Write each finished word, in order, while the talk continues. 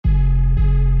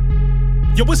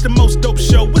Yo, what's the most dope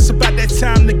show? What's about that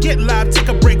time to get live? Take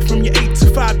a break from your 8 to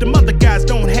 5. Them other guys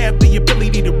don't have the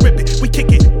ability to rip it. We kick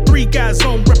it. 3 guys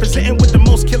on representing with the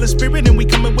most killer spirit. And we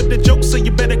coming with the jokes, so you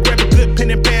better grab a good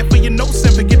pen and pad for your notes.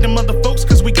 And forget them other folks,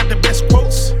 cause we got the best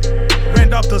quotes.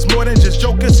 Randolph does more than just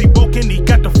jokers. He woke and he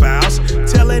got the files.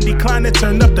 Tell Andy Klein to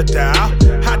turn up the dial.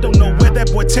 I don't know where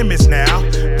that boy Tim is now.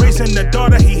 Raising the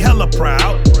daughter, he hella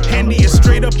proud. Andy is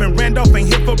straight up and Randolph ain't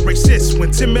here for racist.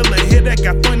 When Tim Miller hit, that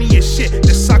got funny as shit.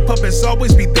 The sock puppets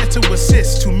always be there to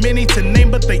assist. Too many to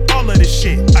name, but they all of this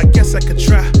shit. I guess I could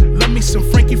try. Love me some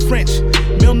Frankie French,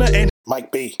 Milner and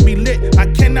Mike B. Be lit.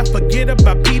 I cannot forget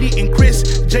about Petey and Chris.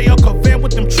 JL Covan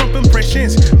with them Trump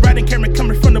impressions. Riding Cameron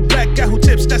coming from the black guy who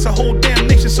tips. That's a whole damn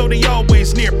nation, so they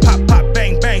always near. Pop, pop,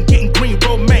 bang, bang. Getting green,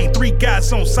 romaine. 3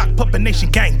 guys on Sock Puppet Nation,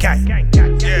 gang, gang.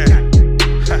 Yeah.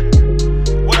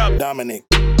 What up, Dominic?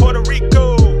 Puerto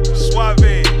Rico, Suave.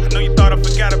 I know you thought I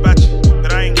forgot about you,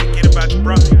 but I ain't gonna forget about you,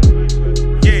 bro.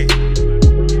 Yeah.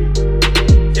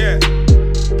 Yeah.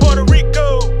 Puerto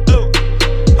Rico,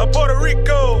 Puerto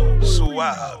Rico,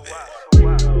 Suave.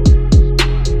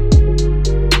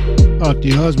 Talked to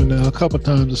your husband now a couple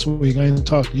times this week. I ain't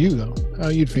talked to you though. How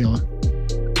are you feeling?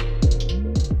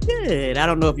 Good. I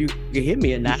don't know if you can hear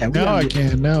me or not. Yeah, now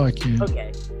I can.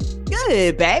 Okay.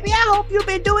 Good, baby. I hope you've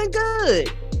been doing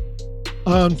good.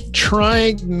 I'm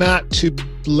trying not to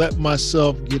let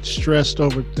myself get stressed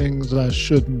over things I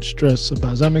shouldn't stress about.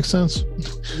 Does that make sense?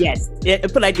 Yes.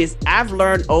 Put like this. I've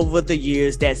learned over the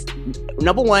years that's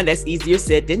number one, that's easier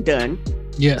said than done.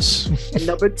 Yes. And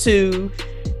number 2,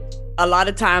 a lot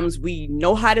of times we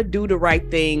know how to do the right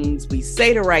things. We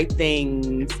say the right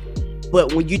things.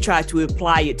 But when you try to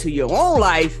apply it to your own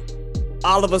life,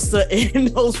 all of a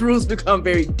sudden those rules become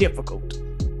very difficult.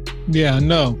 Yeah, I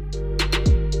know.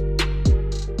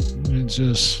 It's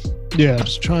just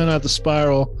trying not to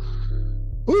spiral.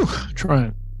 Ooh,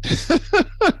 trying.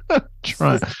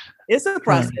 Trying. It's a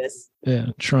process. Yeah,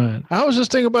 trying. I was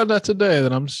just thinking about that today,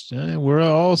 that we're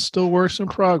all still works in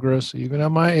progress, even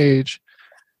at my age.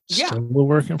 Still a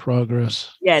work in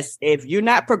progress. Yes, if you're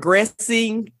not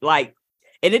progressing, and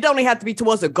it don't even have to be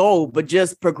towards a goal, but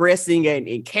just progressing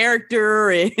in character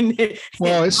and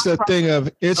well, it's the thing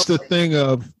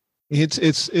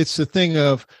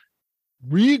of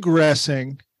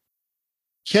regressing,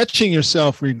 catching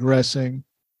yourself regressing,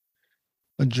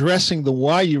 addressing the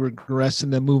why you regress,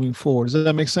 and then moving forward. Does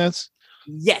that make sense?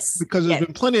 Yes. Because there's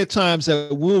been plenty of times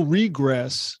that we'll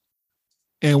regress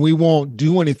and we won't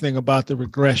do anything about the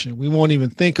regression. We won't even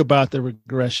think about the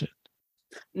regression.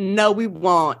 No, we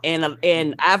won't.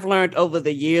 And I've learned over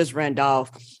the years, Randolph,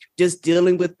 just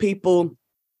dealing with people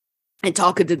and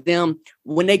talking to them,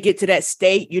 when they get to that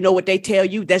state, you know what they tell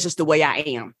you? That's just the way I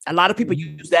am. A lot of people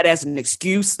use that as an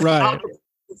excuse. Right.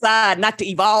 Not to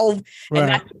evolve and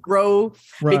not to grow.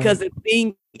 Right. Because the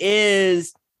thing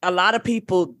is, a lot of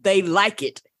people, they like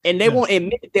it. And they won't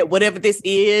admit that whatever this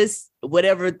is,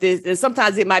 and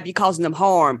sometimes it might be causing them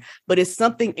harm, but it's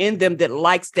something in them that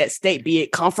likes that state, be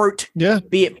it comfort,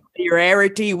 be it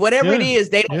familiarity, whatever it is,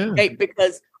 they don't take,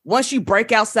 because once you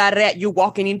break outside of that, you're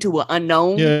walking into an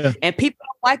unknown. And people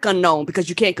don't like unknown because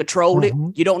you can't control it.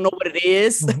 You don't know what it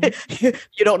is.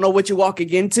 You don't know what you're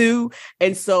walking into.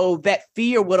 And so that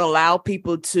fear would allow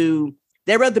people to,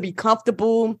 they'd rather be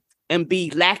comfortable and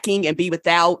be lacking and be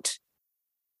without,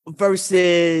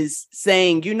 versus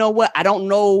saying, you know what, I don't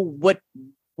know what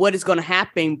is going to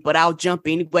happen, but I'll jump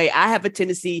anyway. I have a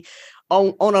tendency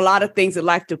on a lot of things in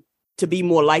life to be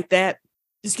more like that.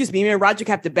 Excuse me, me and Roger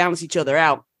have to balance each other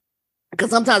out. Because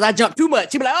sometimes I jump too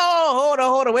much. He'd be like, oh,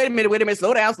 hold on, wait a minute,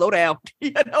 slow down.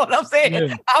 You know what I'm saying?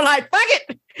 Yeah. I'm like, fuck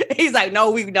it. He's like,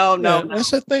 no. That's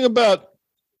the thing about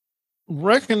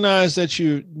recognize that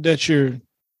you're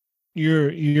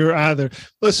either,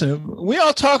 listen, we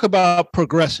all talk about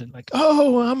progression, like,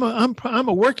 oh, I'm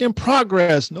a work in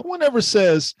progress. No one ever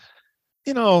says,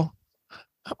 I'm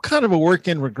kind of a work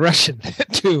in regression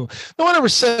too. No one ever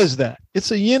says that.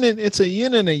 It's a yin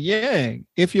and a yang.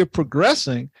 If you're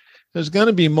progressing, there's going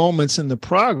to be moments in the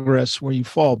progress where you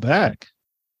fall back.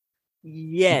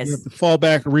 Yes. You have to fall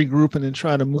back, regroup, and then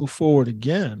try to move forward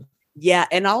again. Yeah.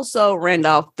 And also,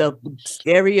 Randolph, the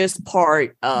scariest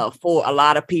part for a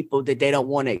lot of people that they don't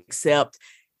want to accept,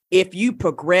 if you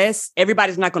progress,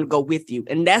 everybody's not going to go with you.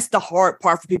 And that's the hard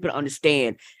part for people to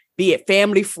understand. Be it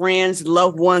family, friends,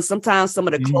 loved ones, sometimes some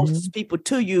of the closest people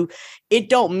to you, it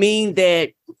don't mean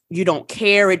that you don't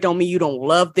care. It don't mean you don't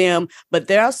love them. But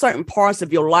there are certain parts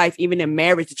of your life, even in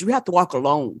marriage, that you have to walk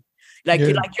alone. Like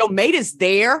your mate is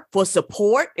there for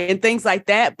support and things like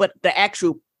that. But the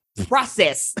actual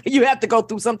process you have to go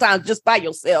through sometimes just by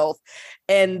yourself.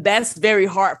 And that's very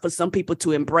hard for some people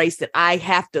to embrace, that I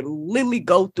have to literally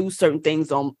go through certain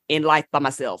things in life by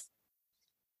myself.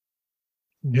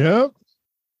 Yep.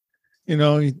 You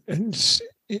know,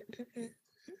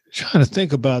 trying to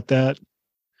think about that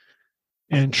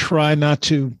and try not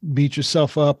to beat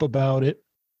yourself up about it.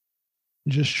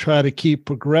 Just try to keep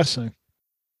progressing.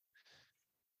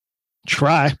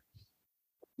 Try.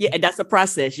 Yeah, and that's a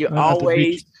process. You're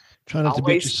always trying not to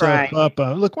beat yourself up.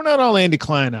 Look, we're not all Andy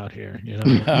Klein out here. You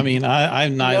know, I mean, I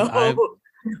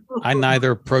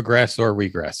neither progress or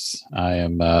regress. I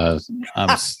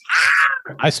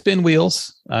spin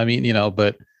wheels. I mean, you know,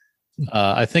 but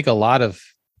I think a lot of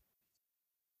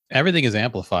everything is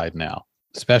amplified now,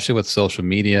 especially with social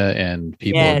media and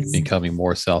people becoming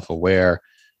more self-aware,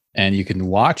 and you can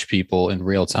watch people in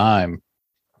real time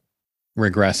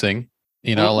regressing,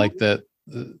 you know, like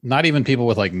not even people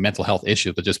with like mental health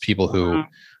issues, but just people who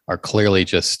are clearly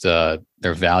just their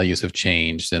values have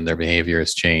changed and their behavior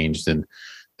has changed, and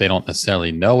they don't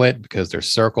necessarily know it because their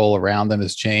circle around them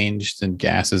has changed and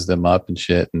gasses them up and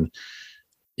shit. And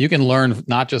you can learn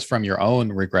not just from your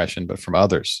own regression, but from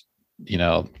others, you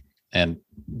know, and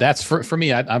that's for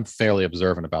me, I'm fairly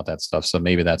observant about that stuff. So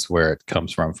maybe that's where it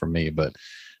comes from for me, but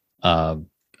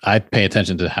I pay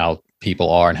attention to how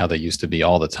people are and how they used to be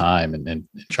all the time, and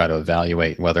try to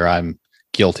evaluate whether I'm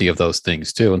guilty of those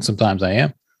things too. And sometimes I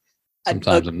am,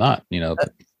 sometimes I'm not, you know.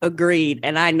 Agreed.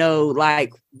 And I know,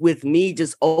 like with me,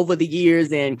 just over the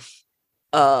years, and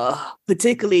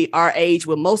particularly our age,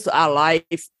 where most of our life,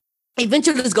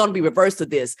 eventually it's going to be reversed to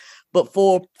this. But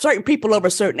for certain people over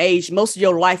a certain age, most of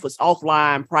your life was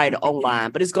offline prior to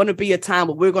online. But it's going to be a time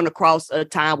where we're going to cross a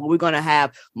time where we're going to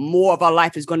have more of our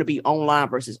life is going to be online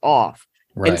versus off.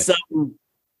 Right. And so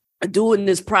doing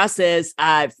this process,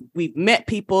 we've met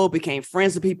people, became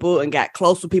friends with people, and got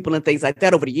close with people and things like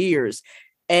that over the years.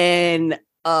 And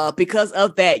because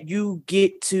of that, you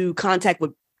get to contact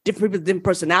with different people, different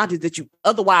personalities that you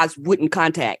otherwise wouldn't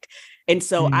contact. And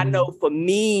so I know for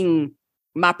me,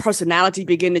 my personality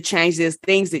began to change. There's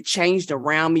things that changed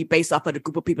around me based off of the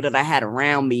group of people that I had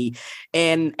around me.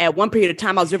 And at one period of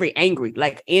time, I was very angry,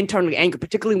 like internally angry,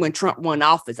 particularly when Trump won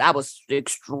office. I was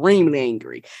extremely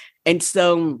angry. And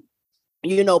so,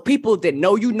 you know, people that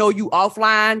know you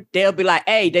offline, they'll be like,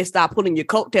 hey, they start pulling your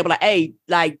coat. They'll be like, hey,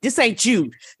 like, this ain't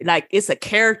you. Like, it's a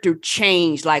character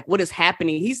change. Like, what is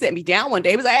happening? He set me down one day.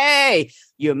 He was like, hey,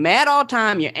 you're mad all the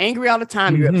time. You're angry all the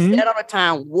time. You're upset all the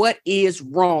time. What is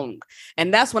wrong?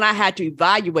 And that's when I had to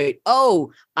evaluate.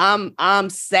 Oh,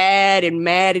 I'm sad and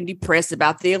mad and depressed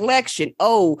about the election.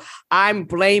 Oh, I'm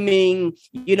blaming,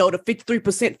 you know, the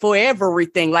 53% for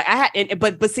everything. Like I had,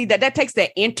 but see that takes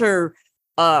that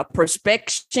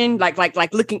perspection,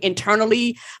 like looking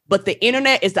internally. But the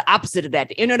internet is the opposite of that.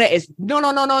 The internet is no.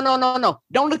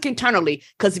 Don't look internally,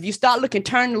 because if you start looking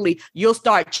internally, you'll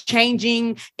start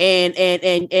changing, and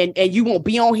you won't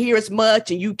be on here as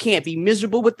much, and you can't be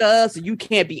miserable with us, and you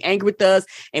can't be angry with us,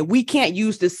 and we can't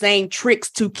use the same tricks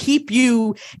to keep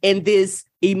you in this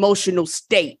emotional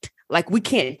state. Like, we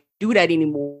can't do that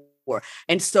anymore.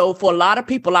 And so for a lot of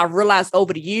people, I've realized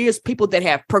over the years, people that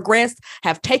have progressed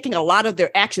have taken a lot of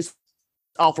their actions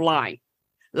offline.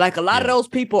 Like a lot of those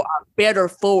people are better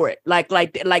for it. Like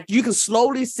you can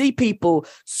slowly see people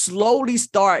slowly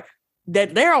start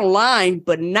that they're online,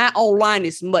 but not online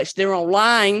as much. They're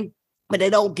online, but they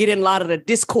don't get in a lot of the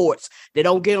discourse. They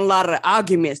don't get in a lot of the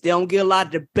arguments. They don't get a lot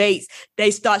of debates.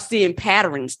 They start seeing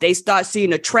patterns. They start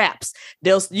seeing the traps.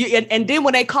 And then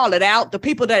when they call it out, the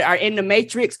people that are in the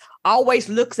matrix always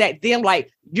looks at them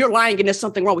like, you're lying and there's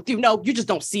something wrong with you. No, you just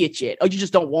don't see it yet, or you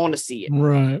just don't want to see it.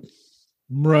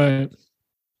 Right.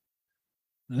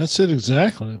 That's it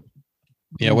exactly.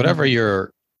 Yeah, whatever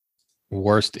your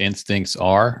worst instincts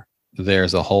are,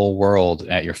 there's a whole world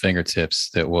at your fingertips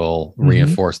that will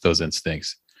reinforce those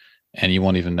instincts, and you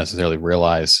won't even necessarily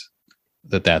realize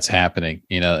that that's happening,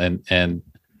 you know. And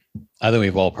I think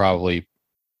we've all probably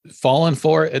fallen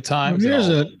for it at times. Here's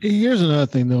another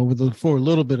thing though, for a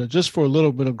little bit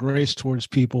of grace towards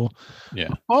people. Yeah.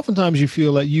 Oftentimes you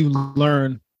feel that you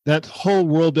learn that whole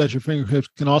world at your fingertips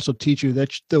can also teach you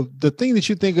that the thing that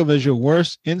you think of as your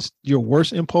worst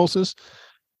impulses,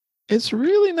 it's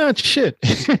really not shit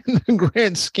in the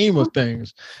grand scheme of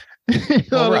things. You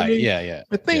know right. I mean? Yeah.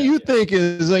 The thing you think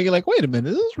is like, you're like, wait a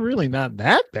minute, this is really not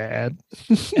that bad.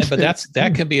 But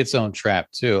that can be its own trap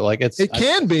too. Like it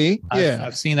can be. Yeah.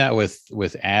 I've seen that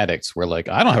with addicts where like,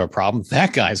 I don't have a problem.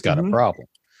 That guy's got a problem.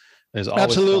 There's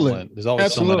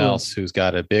always someone else who's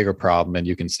got a bigger problem. And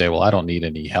you can say, well, I don't need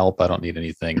any help. I don't need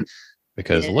anything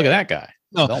because look at that guy.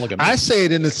 No, don't look at me. I say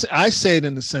it in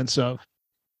the sense of,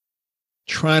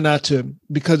 try not to,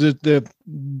 because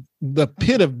the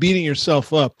pit of beating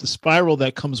yourself up, the spiral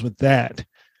that comes with that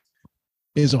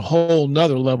is a whole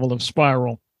nother level of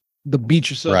spiral. The beat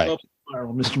yourself up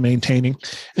spiral, Mr. Maintaining.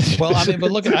 Well, I mean,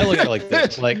 but I look at it like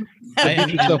this. Like,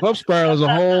 beat yourself up spiral is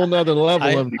a whole nother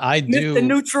level I do Mr.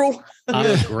 Neutral.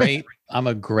 I'm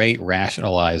a great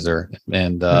rationalizer,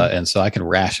 and so I can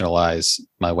rationalize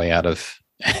my way out of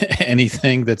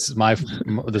anything there's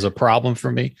a problem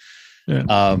for me.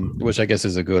 Yeah. Which I guess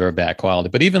is a good or a bad quality.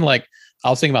 But even like, I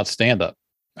was thinking about stand-up.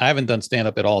 I haven't done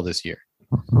stand-up at all this year.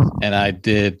 And I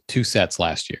did 2 sets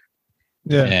last year.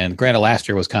 Yeah. And granted, last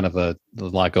year was kind of a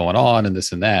lot going on and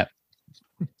this and that.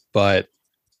 But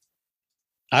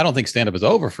I don't think stand-up is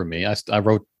over for me. I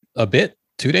wrote a bit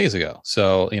 2 days ago.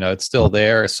 So, it's still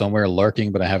there somewhere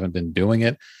lurking, but I haven't been doing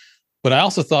it. But I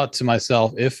also thought to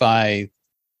myself, if I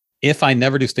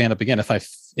never do stand-up again,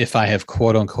 if I have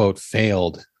quote unquote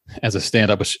failed as a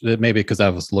stand-up, which maybe because I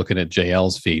was looking at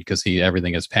JL's feed, because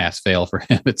everything is pass fail for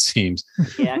him, it seems.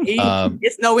 Yeah,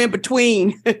 it's no in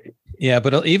between. Yeah,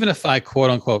 but even if I quote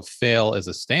unquote fail as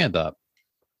a stand-up,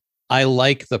 I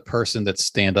like the person that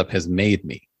stand-up has made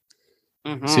me.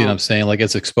 Mm-hmm. See what I'm saying? Like,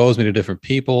 it's exposed me to different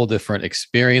people, different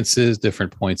experiences,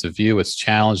 different points of view. It's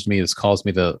challenged me. It's caused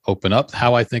me to open up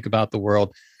how I think about the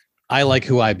world. I like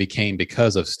who I became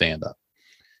because of stand-up.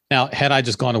 Now, had I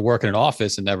just gone to work in an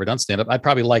office and never done stand-up, I'd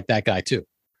probably like that guy too,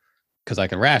 because I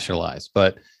can rationalize.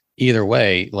 But either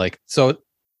way, so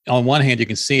on one hand, you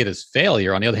can see it as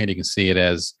failure. On the other hand, you can see it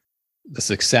as the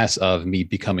success of me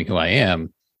becoming who I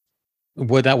am.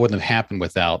 That wouldn't have happened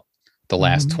without the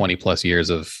last 20 plus years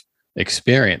of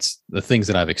experience, the things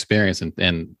that I've experienced and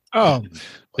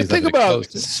think about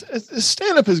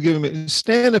stand-up has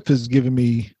given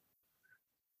me.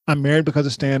 I'm married because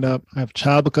of stand-up. I have a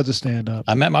child because of stand-up.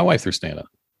 I met my wife through stand-up.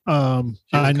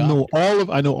 I know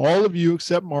all of you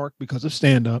except Mark because of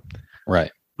stand-up.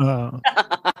 Right. Mark,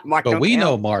 but we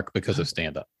know Mark because of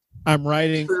stand-up. I'm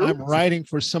writing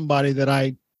for somebody that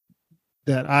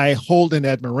I hold in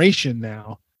admiration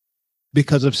now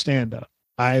because of stand-up.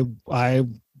 I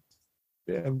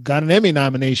got an Emmy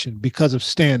nomination because of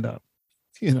stand-up.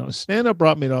 Stand-up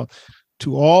brought me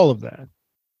to all of that.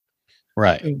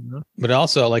 Right. But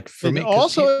also, like, for me,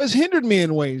 also has hindered me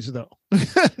in ways, though.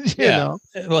 Yeah.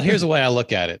 Well, here's the way I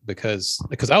look at it, because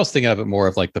I was thinking of it more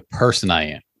of like the person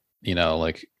I am.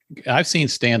 Like, I've seen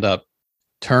stand-up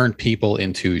turn people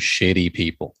into shitty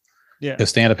people. Yeah. Because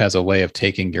stand-up has a way of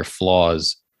taking your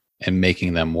flaws and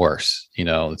making them worse.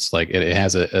 It's like it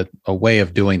has a way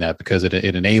of doing that, because it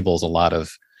enables a lot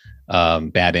of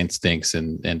bad instincts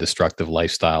and destructive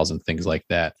lifestyles and things like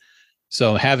that.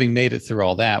 So having made it through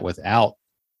all that without,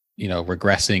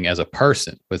 regressing as a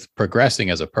person, with progressing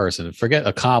as a person, forget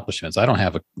accomplishments. I don't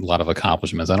have a lot of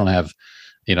accomplishments. I don't have,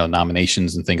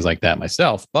 nominations and things like that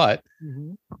myself. But,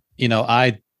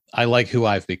 I like who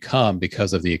I've become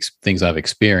because of the things I've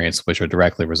experienced, which are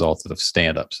directly resulted of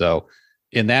stand-up. So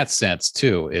in that sense,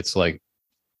 too, it's like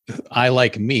I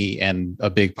like me. And a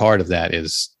big part of that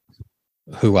is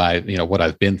who what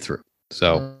I've been through.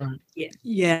 So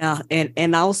yeah,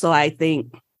 and also I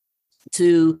think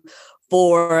to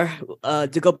go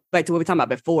back to what we were talking about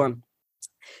before,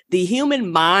 the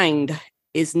human mind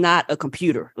is not a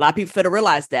computer. A lot of people fail to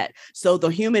realize that. So the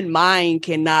human mind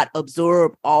cannot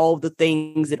absorb all the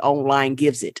things that online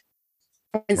gives it.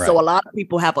 And so a lot of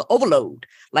people have an overload,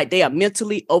 like they are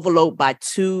mentally overloaded by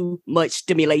too much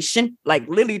stimulation, like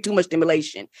literally too much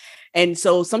stimulation. And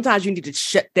so sometimes you need to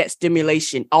shut that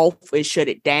stimulation off and shut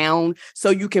it down so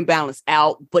you can balance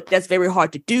out. But that's very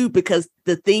hard to do, because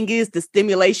the thing is, the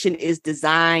stimulation is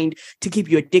designed to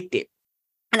keep you addicted.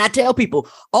 And I tell people,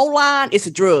 online, it's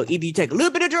a drug. Either you take a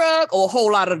little bit of drug or a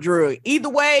whole lot of drug. Either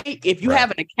way, if you have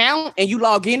an account and you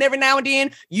log in every now and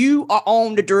then, you are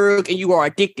on the drug and you are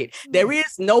addicted. There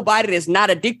is nobody that's not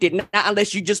addicted, not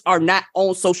unless you just are not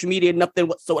on social media, nothing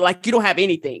whatsoever. Like, you don't have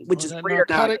anything, which is rare.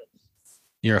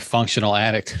 You're a functional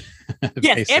addict.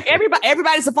 Yes,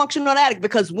 everybody's a functional addict,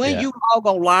 because when you log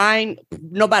online,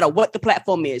 no matter what the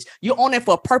platform is, you're on it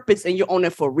for a purpose and you're on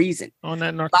it for a reason. On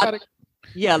that narcotic.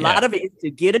 A lot of it is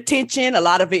to get attention. A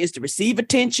lot of it is to receive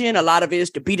attention. A lot of it is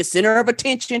to be the center of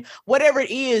attention. Whatever it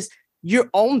is, you're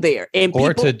on there. And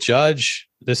or to judge.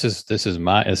 This is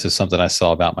something I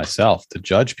saw about myself, to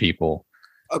judge people.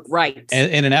 Right.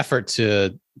 In an effort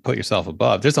to put yourself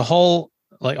above. There's a whole,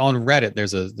 like, on Reddit,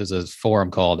 there's a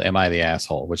forum called Am I the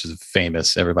Asshole, which is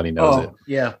famous. Everybody knows it.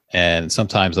 Yeah. And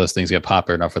sometimes those things get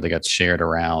popular enough where they get shared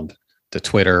around to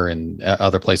Twitter and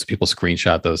other places. People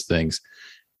screenshot those things.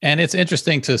 And it's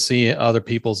interesting to see other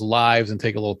people's lives and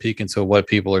take a little peek into what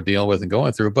people are dealing with and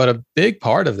going through. But a big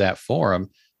part of that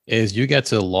forum is you get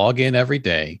to log in every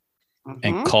day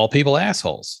and call people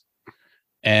assholes.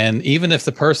 And even if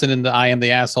the person in the I am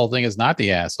the asshole thing is not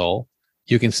the asshole,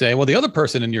 you can say, well, the other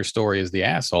person in your story is the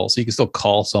asshole. So you can still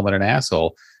call someone an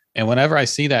asshole. And whenever I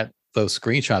see those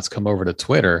screenshots come over to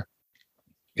Twitter,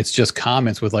 it's just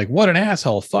comments with like, what an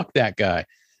asshole. Fuck that guy.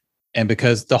 And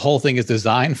because the whole thing is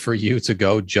designed for you to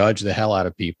go judge the hell out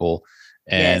of people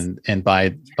and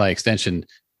by extension,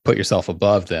 put yourself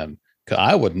above them. Because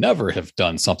I would never have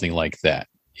done something like that,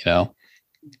 you know?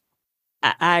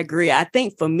 I agree. I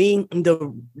think for me,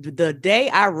 the day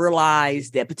I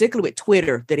realized that, particularly with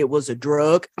Twitter, that it was a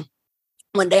drug,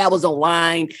 one day I was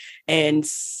online and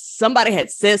somebody had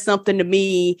said something to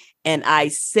me and I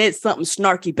said something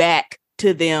snarky back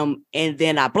to them and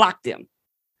then I blocked them.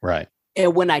 Right.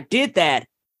 And when I did that,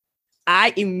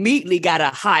 I immediately got a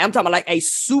high. I'm talking about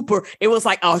it was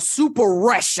like a super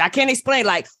rush. I can't explain,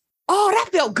 like, oh, that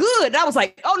felt good. And I was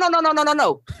like, oh,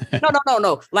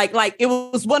 no. Like it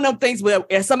was one of them things where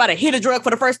if somebody hit a drug for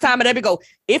the first time and they go,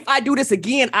 if I do this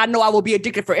again, I know I will be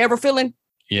addicted forever feeling.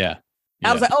 Yeah.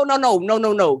 I was like, oh,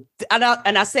 no.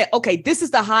 And I said, okay, this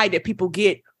is the high that people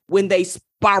get when they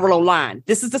spiral online.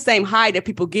 This is the same high that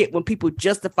people get when people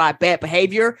justify bad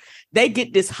behavior. They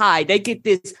get this high. They get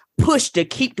this push to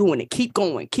keep doing it, keep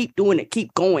going, keep doing it,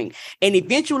 keep going. And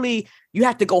eventually you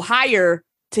have to go higher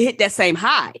to hit that same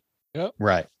high. Yep.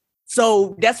 Right.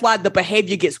 So that's why the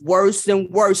behavior gets worse and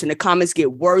worse and the comments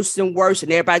get worse and worse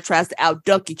and everybody tries to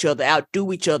outdunk each other,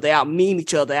 outdo each other, out meme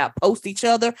each other, outpost each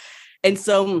other. And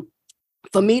so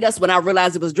for me, that's when I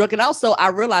realized it was drug. And also I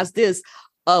realized this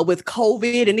with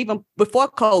COVID and even before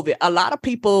COVID, a lot of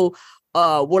people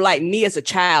were like me as a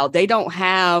child.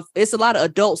 It's a lot of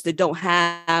adults that don't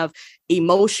have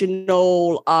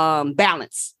emotional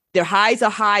balance. Their highs are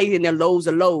high and their lows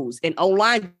are lows. And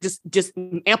online just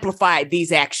amplify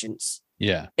these actions.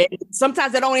 Yeah. And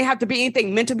sometimes there don't even have to be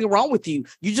anything mentally wrong with you.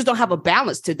 You just don't have a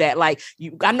balance to that. Like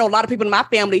I know a lot of people in my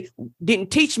family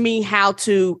didn't teach me how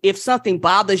to, if something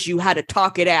bothers you, how to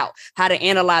talk it out, how to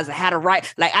analyze it, how to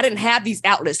write. Like I didn't have these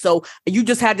outlets. So you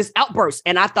just had this outburst.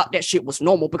 And I thought that shit was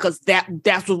normal because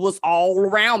that's what was all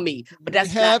around me. But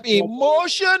that's have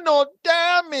emotional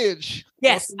damage.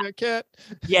 Yes. Cat.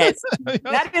 Yes.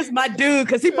 That is my dude,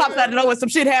 because he pops out of nowhere when some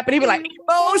shit happened. He be like,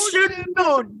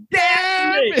 emotional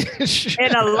damage.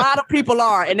 And a lot of people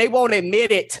are, and they won't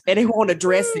admit it, and they won't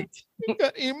address it.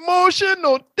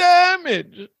 Emotional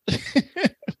damage.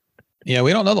 Yeah,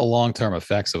 we don't know the long-term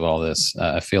effects of all this.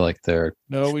 I feel like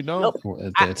we don't.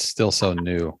 It's still so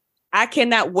new. I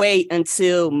cannot wait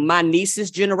until my niece's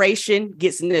generation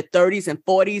gets in their 30s and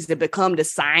 40s and become the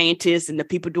scientists and the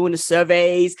people doing the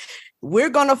surveys.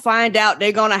 We're going to find out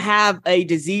they're going to have a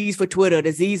disease for Twitter, a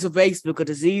disease for Facebook, a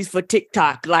disease for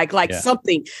TikTok,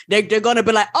 something. They're going to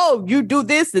be like, oh, you do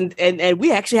this. And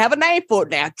we actually have a name for it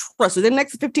now. Trust us, in the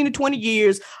next 15 to 20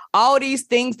 years, all these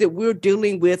things that we're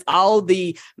dealing with, all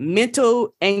the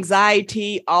mental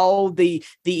anxiety, all the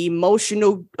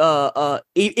emotional,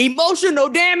 emotional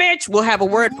damage, we'll have a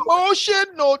word.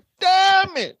 Emotional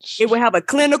damage. It will have a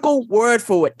clinical word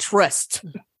for it. Trust.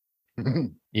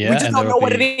 Yeah, we just don't know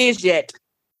what it is yet.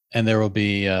 And there will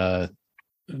be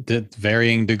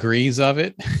varying degrees of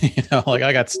it. Like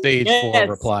I got stage 4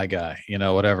 reply guy,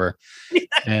 whatever.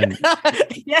 And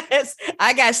yes,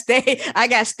 I got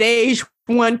stage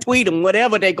 1 tweet them,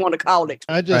 whatever they're going to call it.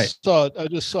 I just saw.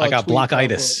 I got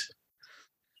blockitis.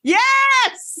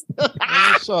 Yes.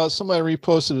 I just saw somebody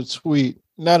reposted a tweet,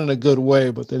 not in a good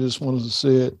way, but they just wanted to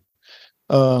see it.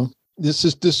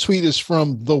 This tweet is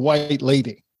from the white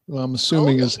lady. Who I'm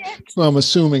assuming is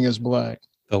black.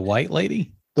 The white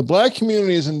lady? The black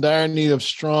community is in dire need of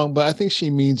strong, but I think she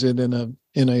means it in an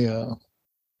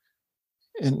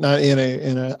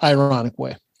ironic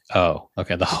way. Oh,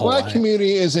 okay. The whole black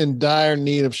community is in dire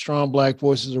need of strong black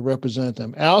voices to represent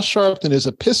them. Al Sharpton is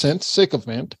a pissant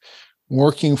sycophant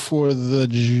working for the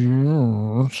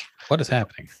Jews. What is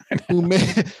happening? who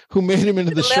made him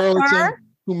into the charlatan?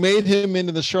 Who made him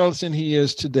into the charlatan he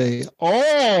is today?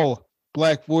 All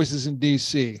black voices in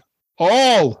DC,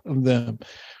 all of them,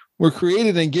 were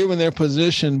created and given their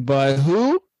position by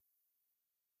who?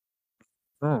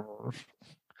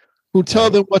 Who tell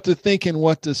them what to think and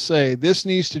what to say. This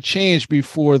needs to change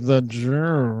before the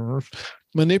Jews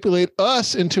manipulate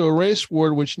us into a race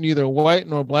war which neither white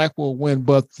nor black will win,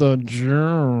 but the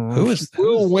Jews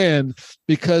will win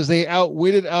because they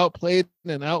outwitted, outplayed,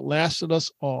 and outlasted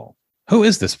us all. Who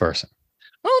is this person?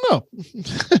 I don't know.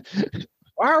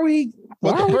 Why are we?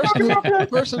 Why are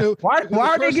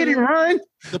they getting run?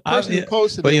 The person who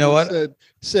posted, but you know what?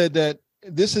 Said that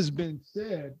this has been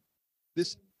said.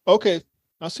 Okay,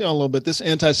 I'll see on a little bit. This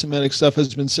anti-Semitic stuff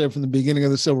has been said from the beginning of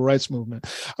the civil rights movement.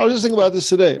 I was just thinking about this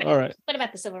today. All right. What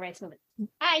about the civil rights movement?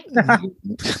 Hi.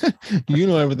 You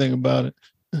know everything about it.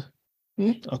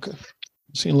 Okay.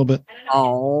 See a little bit.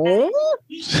 Oh.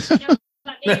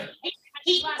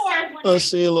 Let's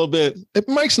see a little bit.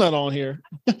 Mike's not on here.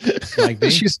 Mike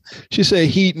B? She said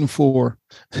heat and 4.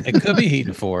 It could be heat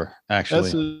and 4,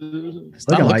 actually. It's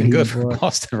not looking good for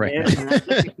Boston right now.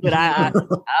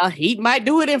 But Heat might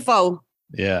do it in 4.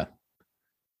 Yeah.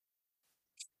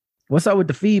 What's up with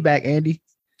the feedback, Andy?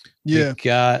 Yeah. We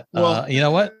got, you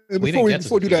know what? We didn't get to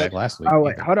the feedback last week. Oh,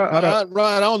 wait, hold on.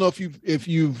 Ryan, I don't know if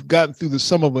you've gotten through the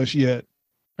Some of Us yet.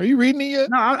 Are you reading it yet?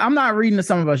 No, I'm not reading the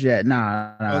Some of Us yet.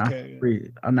 Nah. Okay.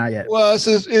 I'm not yet. Well, it's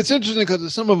interesting because the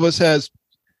Some of Us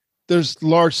there's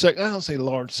large I don't say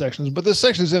large sections, but there's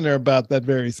sections in there about that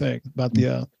very thing, about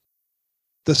the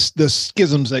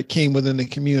schisms that came within the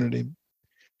community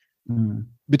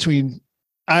between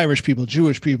Irish people,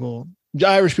 Jewish people,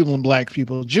 Irish people and black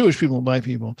people, Jewish people and black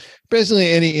people, basically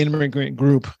any immigrant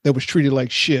group that was treated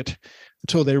like shit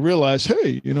until they realized,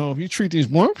 hey, if you treat these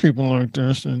black people like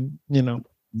this, and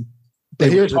they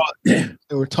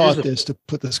were taught this to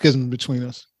put the schism between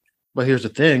us. But here's the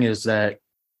thing: is that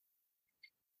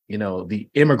the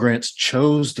immigrants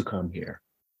chose to come here.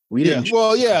 We didn't. Yeah.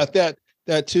 Well, yeah,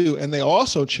 that too, and they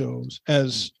also chose,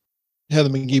 as Heather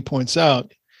McGee points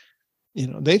out,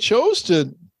 they chose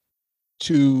to.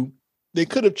 They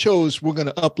could have chose, we're going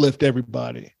to uplift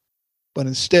everybody, but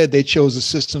instead they chose a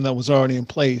system that was already in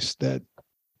place that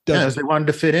doesn't. They wanted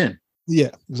to fit in.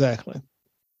 Yeah, exactly.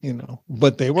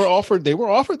 But they were offered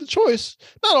the choice.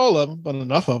 Not all of them, but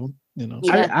enough of them.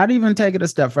 I'd even take it a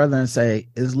step further and say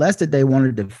it's less that they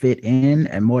wanted to fit in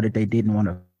and more that they didn't want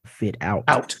to fit out.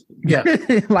 Yeah.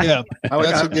 Yeah. I would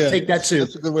take that too.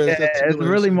 That's a good way. It's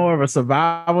really more of a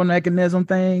survival mechanism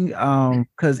thing.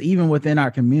 Because even within our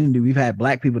community, we've had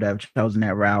black people that have chosen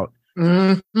that route.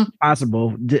 Mm-hmm.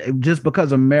 Possible just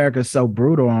because America's so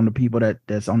brutal on the people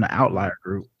that's on the outlier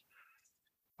group.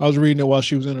 I was reading it while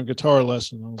she was in her guitar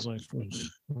lesson. I was like,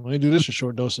 let me do this in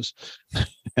short doses.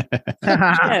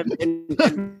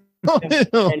 And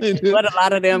what a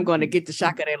lot of them going to get the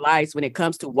shock of their lives when it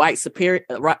comes to white supremacy.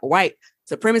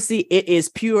 It is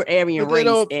pure Aryan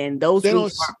race, and those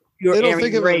groups are pure they don't Aryan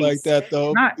think of race. it like that,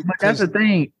 though. But that's the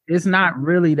thing. It's not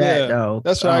really that, though.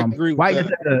 That's what I agree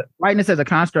with. Whiteness as a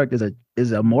construct is a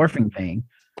morphing thing.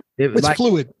 It's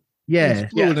fluid. Yeah,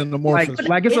 it's fluid and amorphous.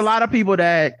 Like it's a lot of people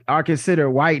that are considered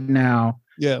white now.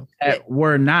 Yeah, that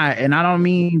were not, and I don't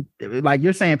mean like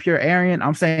you're saying pure Aryan.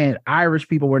 I'm saying Irish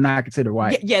people were not considered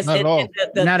white. Yes, not at all.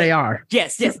 Now they are.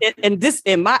 Yes,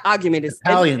 and my argument is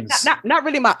Italians. Not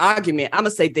really my argument. I'm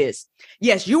gonna say this.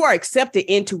 Yes, you are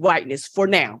accepted into whiteness for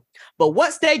now, but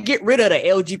once they get rid of the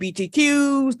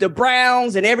LGBTQs, the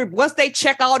Browns, and once they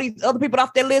check all these other people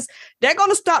off their list, they're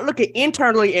gonna start looking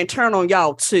internally and turn on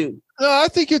y'all too. No, I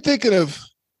think you're thinking of.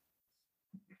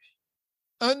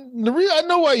 I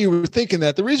know why you were thinking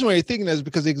that. The reason why you're thinking that is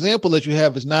because the example that you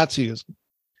have is Nazism.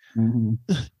 Mm-hmm.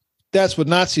 That's what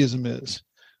Nazism is.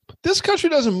 But this country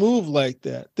doesn't move like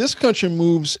that. This country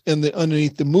moves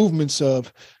underneath the movements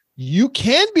of you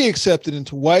can be accepted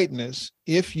into whiteness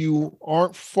if you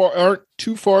aren't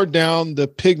too far down the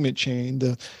pigment chain,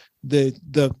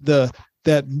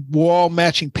 that wall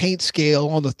matching paint scale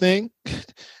on the thing.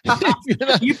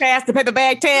 You passed the paper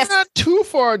bag test. You're not too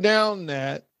far down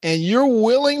that. And you're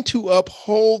willing to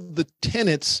uphold the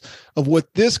tenets of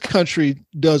what this country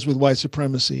does with white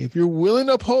supremacy. If you're willing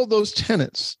to uphold those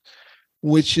tenets,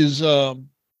 which is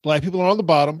black people are on the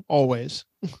bottom always,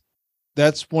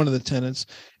 that's one of the tenets,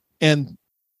 and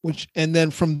then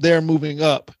from there moving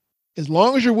up, as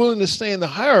long as you're willing to stay in the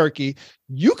hierarchy,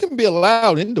 you can be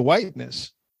allowed into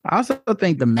whiteness. I also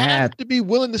think the math, you have to be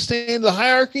willing to stay in the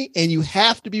hierarchy, and you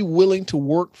have to be willing to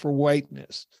work for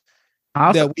whiteness.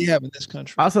 That we have in this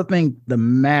country. I also think the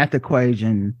math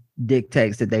equation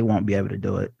dictates that they won't be able to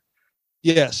do it.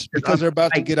 Yes, because they're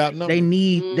about to get outnumbered. They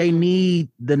need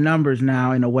the numbers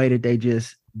now in a way that they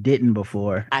just didn't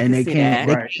before, and they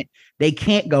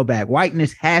can't go back.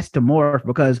 Whiteness has to morph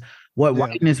because what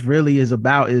whiteness really is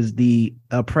about is the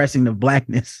oppressing of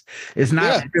blackness. It's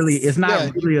not really. It's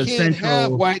not really you essential. You can't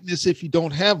have whiteness if you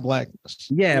don't have blackness.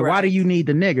 Yeah. Right. Why do you need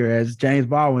the nigger? As James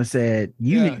Baldwin said,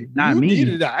 you need it, not me. Need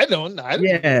it. I don't.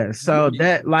 Yeah. So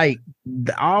that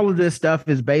all of this stuff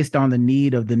is based on the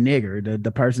need of the nigger,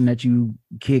 the person that you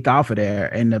kick off of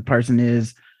there, and the person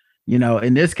is,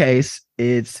 in this case,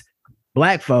 it's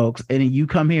black folks, and you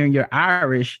come here and you're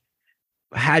Irish.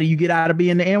 How do you get out of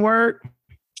being the N-word?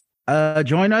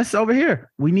 Join us over here.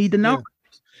 We need to know. Yeah.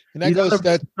 And that goes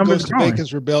to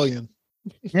Bacon's Rebellion.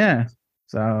 Yeah.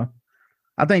 So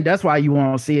I think that's why you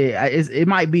won't see it. It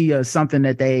might be something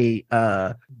that they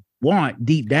want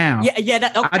deep down.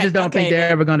 Yeah. I just don't think they're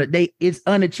ever gonna. It's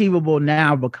unachievable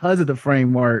now because of the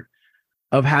framework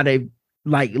of how they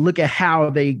look at how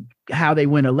they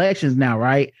win elections now.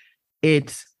 Right?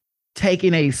 It's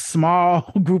taking a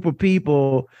small group of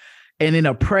people and then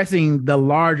oppressing the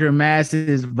larger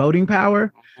masses voting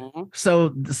power. Mm-hmm. So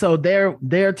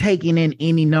they're taking in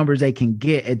any numbers they can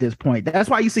get at this point. That's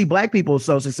why you see black people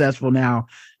so successful now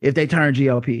if they turn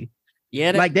GOP.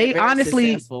 Yeah, like they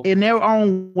honestly, successful. In their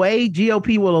own way,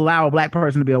 GOP will allow a black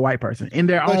person to be a white person in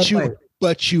their own way.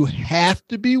 But you have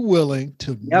to be willing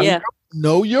to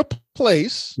know your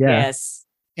place. Yes.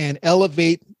 And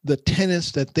elevate the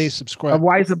tenets that they subscribe of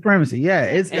white supremacy. Yeah,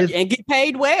 and get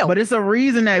paid well. But it's a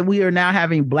reason that we are now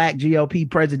having black GOP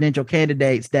presidential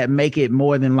candidates that make it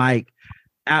more than make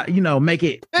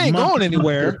it. They ain't going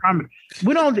anywhere.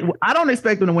 I don't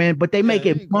expect them to win, but they make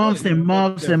it months and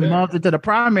months and months into the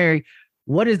primary.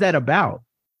 What is that about?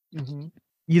 Mm-hmm.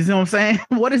 You see what I'm saying?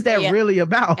 What is that really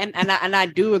about? And I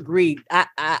do agree.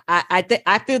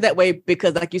 I feel that way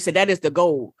because, like you said, that is the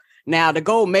goal. Now, the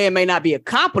goal may or may not be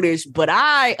accomplished, but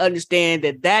I understand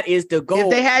that is the goal. If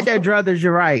they had their druthers,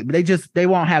 you're right. But they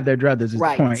won't have their druthers.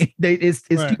 Right. The point. It's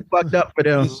too fucked up for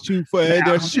them. It's too far.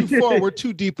 That's too far. We're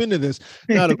too deep into this.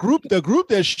 Now, the group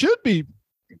that should be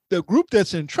the group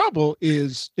that's in trouble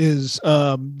is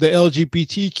the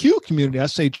LGBTQ community. I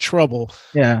say trouble.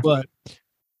 Yeah. But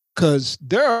because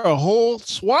there are a whole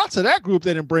swaths of that group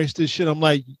that embrace this shit. I'm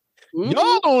like,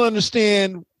 y'all don't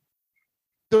understand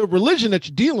the religion that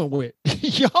you're dealing with.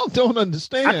 Y'all don't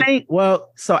understand. I think,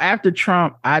 so after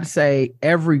Trump, I'd say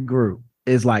every group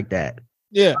is like that.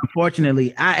 Yeah.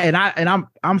 Unfortunately,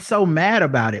 I'm so mad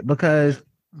about it because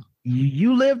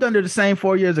you lived under the same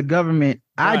 4 years of government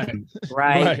I do.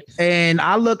 Right. And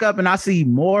I look up and I see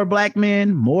more black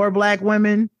men, more black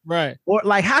women. Right. Or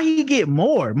like how he get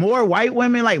more white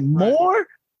women, more.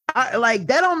 That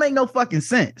don't make no fucking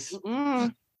sense.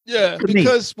 Mm-mm. Yeah,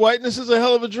 because whiteness is a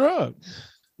hell of a drug.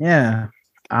 Yeah,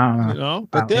 I don't know.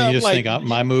 But then you just think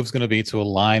my move's going to be to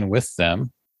align with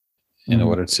them in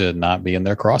order to not be in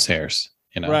their crosshairs.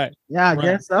 Right? Yeah, I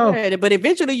guess so. Yeah, but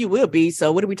eventually you will be.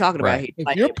 So what are we talking about here?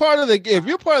 If you're part of the gay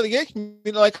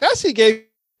community, like I see gay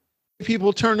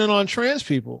people turning on trans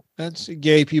people. That's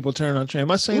gay people turning on trans.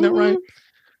 Am I saying that right?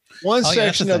 One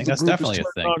section of the group is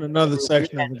turning on another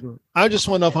section of the group. I just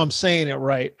wonder if I'm saying it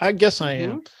right. I guess I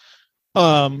am.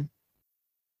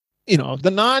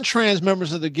 The non-trans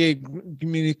members of the gay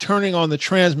community turning on the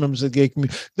trans members of the gay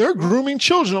community. They're grooming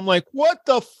children. I'm like, what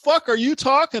the fuck are you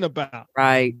talking about?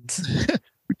 Right.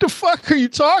 What the fuck are you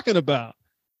talking about?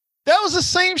 That was the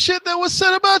same shit that was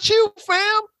said about you,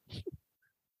 fam.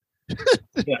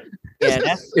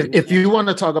 If you want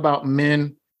to talk about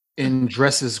men in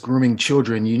dresses grooming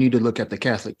children, you need to look at the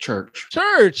Catholic Church.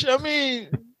 I mean,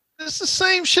 it's the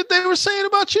same shit they were saying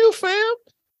about you, fam.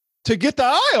 To get the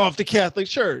eye off the Catholic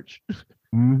Church.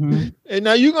 Mm-hmm. And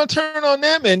now you're going to turn on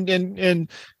them. And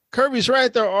Kirby's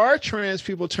right. There are trans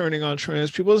people turning on trans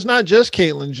people. It's not just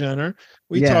Caitlyn Jenner.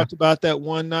 We talked about that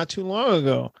one not too long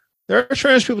ago. There are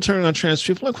trans people turning on trans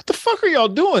people. Like, what the fuck are y'all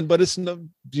doing? But if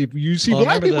you see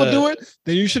black people do it,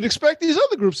 then you should expect these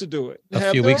other groups to do it.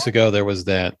 A few weeks ago, there was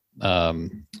that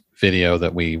video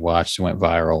that we watched, went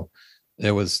viral.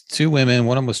 There was two women.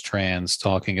 One of them was trans,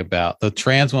 talking about the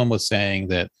trans one was saying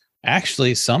that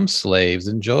actually some slaves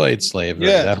enjoyed slavery.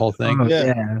 That whole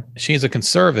thing. She's a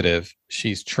conservative.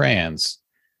 She's trans.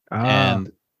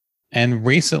 And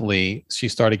recently she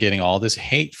started getting all this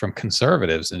hate from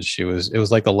conservatives, and it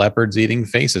was like the leopards eating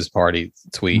faces party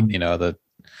tweet. She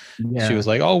was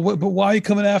like, oh, but why are you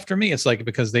coming after me? It's like,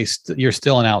 because you're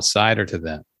still an outsider to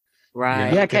them.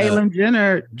 Right. Yeah. Caitlyn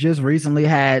Jenner just recently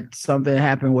had something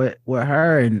happen with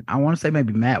her, and I want to say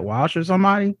maybe Matt Walsh or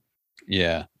somebody.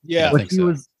 Yeah. I think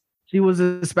she was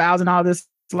espousing all this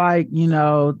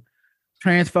transphobic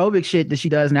shit that she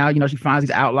does now. She finds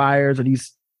these outliers or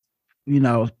these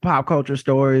pop culture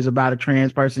stories about a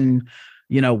trans person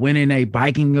winning a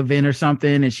biking event or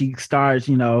something, and she starts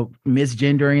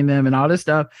misgendering them and all this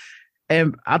stuff.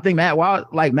 And I think Matt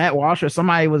Walsh or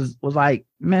somebody was like,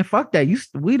 man, fuck that.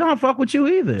 We don't fuck with you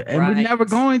either, and we're never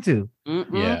going to. Mm-mm.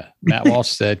 Yeah. Matt Walsh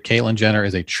said Caitlyn Jenner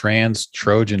is a trans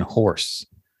Trojan horse,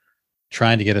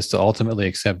 trying to get us to ultimately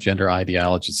accept gender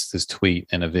ideologies. This tweet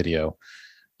in a video.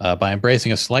 By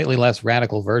embracing a slightly less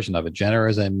radical version of it. Jenner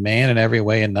is a man in every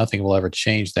way, and nothing will ever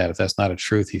change that. If that's not a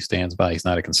truth he stands by, he's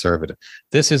not a conservative.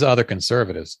 This is other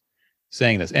conservatives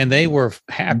saying this. And they were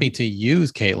happy to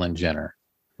use Caitlyn Jenner.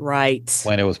 Right.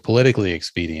 When it was politically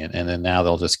expedient. And then now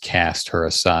they'll just cast her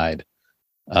aside.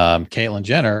 Caitlyn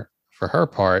Jenner, for her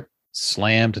part,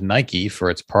 slammed Nike for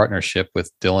its partnership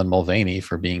with Dylan Mulvaney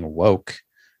for being woke,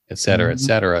 et cetera, et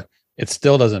cetera. It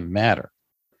still doesn't matter.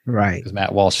 Right. Because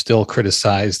Matt Walsh still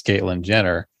criticized Caitlyn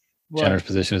Jenner. Right. Jenner's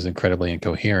position is incredibly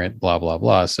incoherent, blah, blah,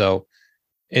 blah. So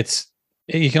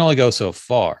you can only go so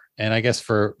far. And I guess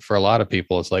for a lot of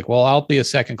people, it's like, well, I'll be a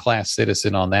second-class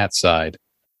citizen on that side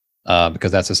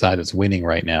because that's the side that's winning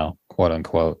right now, quote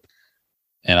unquote.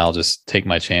 And I'll just take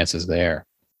my chances there.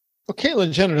 Well,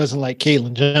 Caitlyn Jenner doesn't like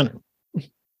Caitlyn Jenner.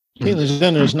 Caitlyn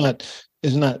Jenner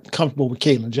is not comfortable with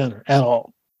Caitlyn Jenner at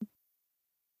all.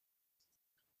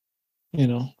 You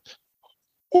know,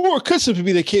 or it could simply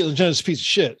be that Caitlyn Jenner's a piece of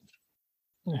shit.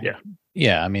 Yeah.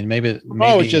 Yeah. I mean, maybe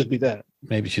always just be that.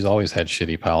 Maybe she's always had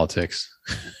shitty politics,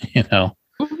 you know.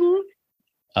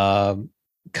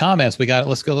 Comments we got.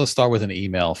 Let's start with an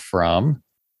email from,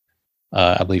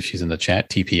 I believe she's in the chat,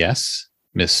 TPS,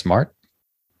 Miss Smart.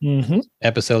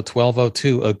 Episode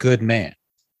 1202, A Good Man.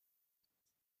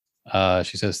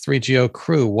 She says, 3GO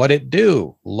crew, what it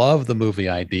do? Love the movie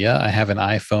idea. I have an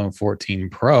iPhone 14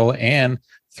 Pro and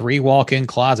 3 walk-in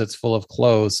closets full of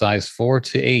clothes, size 4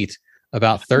 to 8,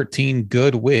 about 13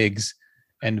 good wigs,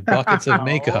 and buckets of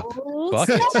makeup.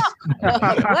 Buckets?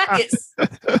 Buckets.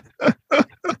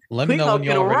 Let me know when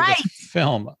you're ready to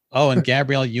film. Oh, and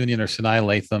Gabrielle Union or Sanaa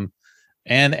Lathan.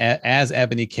 And as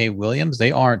Ebony K. Williams,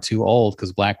 they aren't too old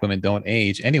because Black women don't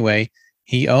age. Anyway,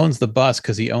 he owns the bus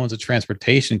because he owns a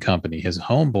transportation company. His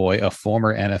homeboy, a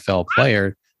former NFL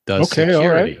player, does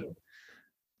security. Right.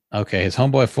 Okay, his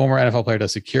homeboy, a former NFL player,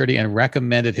 does security and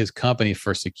recommended his company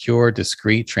for secure,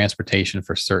 discreet transportation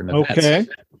for certain events. Okay.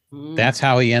 That's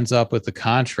how he ends up with the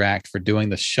contract for doing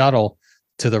the shuttle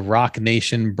to the Rock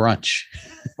Nation brunch.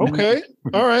 Okay.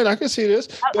 All right. I can see this.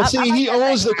 But see, he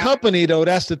owns the company, though.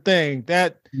 That's the thing.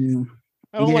 That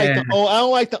I don't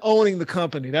like the owning the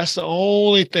company. That's the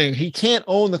only thing. He can't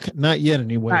own not yet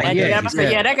anyway.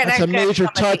 That's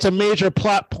a major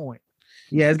plot point.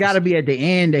 Yeah, it's got to be at the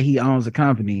end that he owns the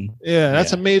company. Yeah,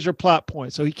 that's a major plot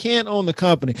point. So he can't own the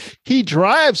company. He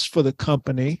drives for the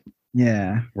company.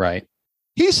 Yeah. Right.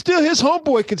 His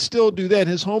homeboy could still do that.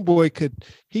 His homeboy could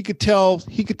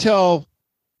tell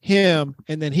him,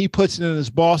 and then he puts it in his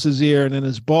boss's ear, and then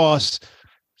his boss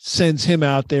sends him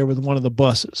out there with one of the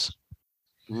buses.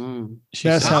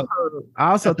 That's how.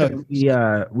 I also think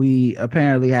we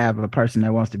apparently have a person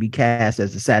that wants to be cast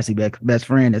as the sassy best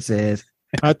friend that says,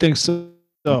 I think so.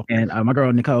 And my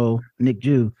girl Nick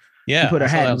Jew, she put her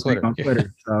hat on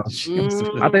Twitter. So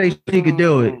I think she could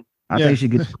do it. I think she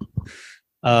could.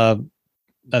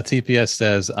 TPS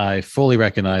says, I fully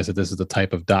recognize that this is the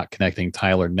type of dot connecting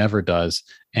Tyler never does,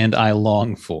 and I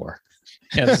long for.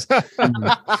 Yes.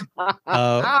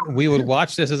 We would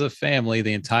watch this as a family,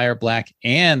 the entire Black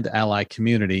and ally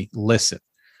community. Listen,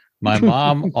 my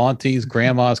mom, aunties,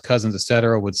 grandmas, cousins,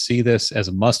 etc., would see this as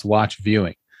a must-watch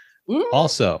viewing.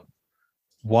 Also,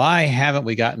 why haven't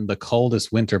we gotten The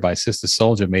Coldest Winter by Sister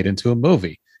Souljah made into a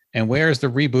movie? And where's the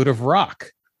reboot of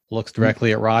Rock? Looks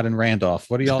directly at Rod and Randolph.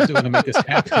 What are y'all doing to make this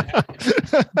happen?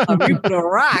 A reboot of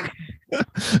Rock.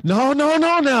 No,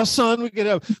 now, son. We could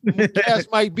have gas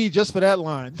might be just for that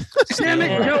line.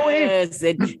 Yes.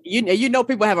 And you know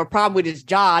people have a problem with his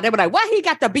job. They're like, why he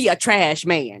got to be a trash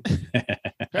man?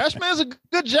 Trash man's a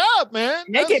good job, man.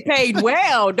 They get paid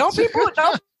well. Don't people?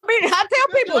 I tell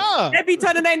people they be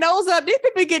turning their nose up. These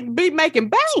people be making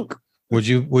bank. Would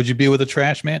you be with a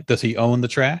trash man? Does he own the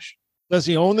trash? Does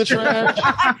he own the trash?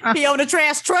 He own a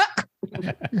trash truck.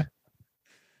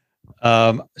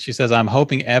 She says, I'm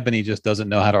hoping Ebony just doesn't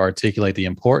know how to articulate the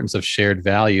importance of shared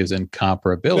values and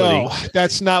comparability. No,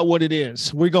 that's not what it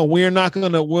is. What we're not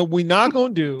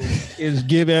gonna do is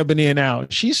give Ebony an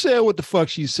out. She said what the fuck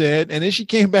she said, and then she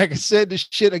came back and said this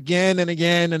shit again and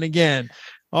again and again.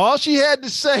 All she had to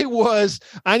say was,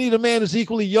 I need a man who's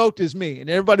equally yoked as me. And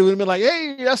everybody would have been like,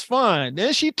 hey, that's fine.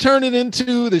 Then she turned it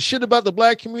into the shit about the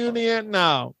Black community. And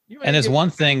now. And there's one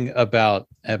thing about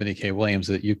Ebony K. Williams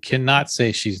that you cannot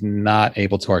say she's not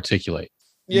able to articulate.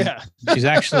 Yeah. She's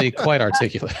actually quite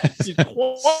articulate. She's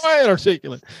quite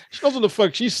articulate. She knows what the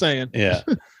fuck she's saying. Yeah.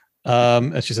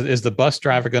 And she said, is the bus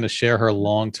driver going to share her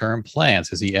long-term plans?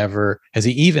 Has he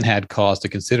even had cause to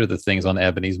consider the things on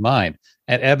Ebony's mind?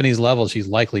 At Ebony's level, she's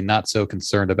likely not so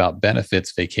concerned about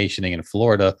benefits, vacationing in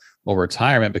Florida, or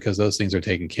retirement because those things are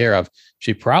taken care of.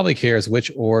 She probably cares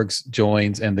which orgs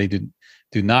joins, and they do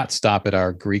not stop at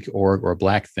our Greek org or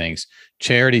Black things.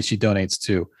 Charities she donates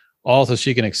to. Also,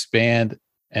 she can expand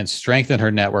and strengthen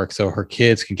her network so her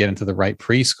kids can get into the right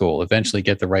preschool, eventually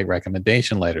get the right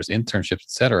recommendation letters, internships,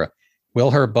 etc.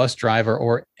 Will her bus driver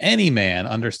or any man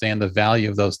understand the value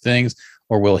of those things,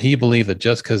 or will he believe that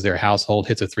just because their household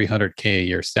hits a $300K a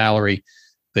year salary,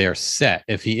 they are set.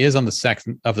 If he is on the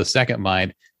second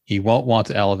mind, he won't want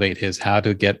to elevate his how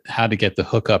to get the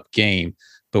hookup game.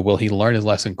 But will he learn his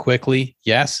lesson quickly?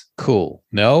 Yes. Cool.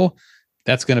 No,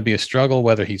 that's going to be a struggle,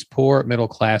 whether he's poor, middle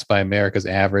class by America's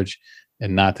average,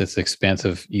 and not this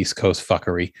expensive East Coast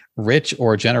fuckery, rich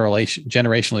or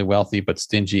generationally wealthy, but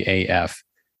stingy AF.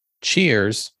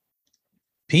 Cheers.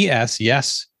 P.S.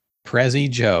 Yes, Prezi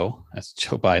Joe. That's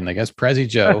Joe Biden, I guess. Prezi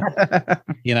Joe.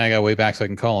 He and I got way back, so I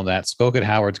can call him that. Spoke at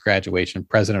Howard's graduation.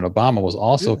 President Obama was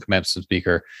also a commencement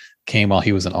speaker. Came while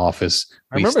he was in office.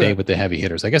 We stayed with the heavy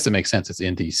hitters. I guess it makes sense. It's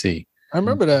in D.C. I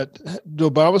remember that.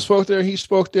 Obama spoke there. He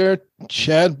spoke there.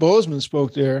 Chad Boseman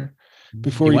spoke there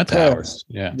before he went to Howard.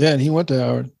 Yeah, and he went to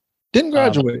Howard. Didn't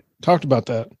graduate. Talked about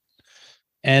that.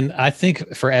 And I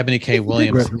think for Ebony K.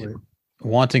 Williams,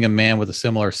 wanting a man with a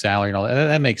similar salary and all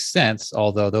that makes sense.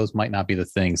 Although those might not be the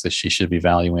things that she should be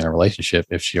valuing in a relationship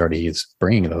if she already is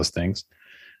bringing those things.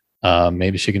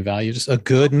 Maybe she can value just a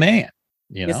good man.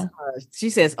 You know, she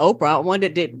says Oprah. I wonder,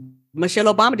 did Michelle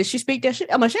Obama, did she speak that shit?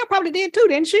 Michelle probably did too,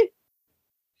 didn't she?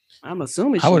 I'm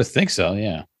assuming I would think so.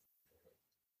 Yeah.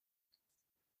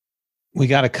 We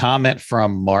got a comment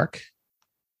from Mark.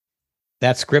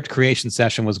 That script creation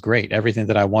session was great. Everything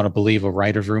that I want to believe a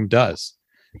writer's room does.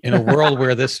 In a world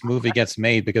where this movie gets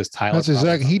made because Tyler. That's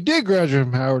exactly. He did graduate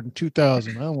from Howard in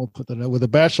 2000. I won't put that out, with a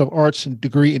Bachelor of Arts and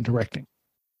degree in directing.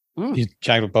 You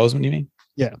Chadwick Boseman, you mean?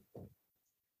 Yeah.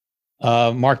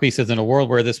 Mark B says, in a world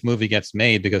where this movie gets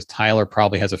made because Tyler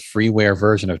probably has a freeware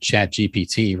version of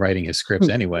ChatGPT writing his scripts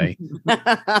anyway,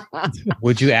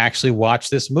 would you actually watch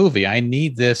this movie? I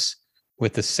need this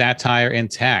with the satire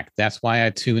intact. That's why I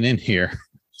tune in here.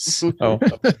 So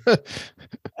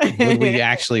would we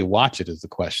actually watch it is the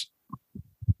question.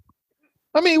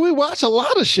 I mean, we watch a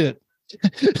lot of shit. we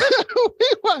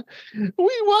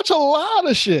watch a lot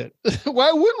of shit.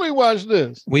 Why wouldn't we watch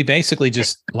this? We basically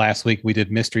just last week we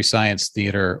did Mystery Science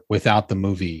Theater without the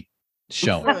movie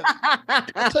showing.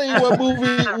 I'll tell you what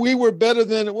movie we were better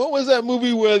than. What was that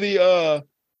movie where the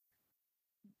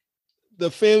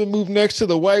family moved next to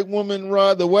the white woman,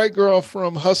 the white girl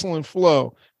from Hustle and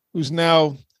Flow, who's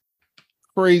now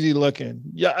crazy looking.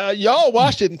 Yeah, y'all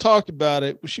watched it and talked about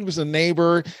it. She was a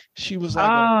neighbor. She was like,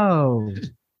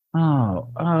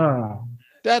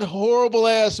 that horrible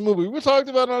ass movie. We talked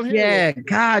about it on here. Yeah,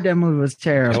 God, that movie was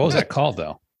terrible. What was that called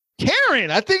though?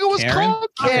 Karen. I think it was called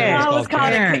Karen. It was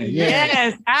called Karen.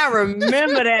 Yes, I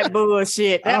remember that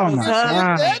bullshit. That was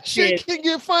that shit can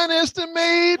get financed and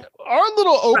made. Our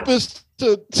little opus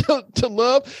to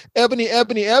love,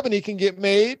 Ebony can get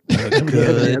made.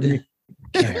 Good.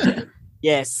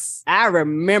 Yes, I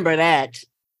remember that.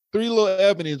 Three Little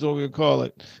Ebony is what we call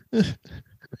it.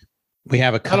 We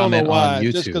have a comment on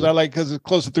YouTube. Just because it's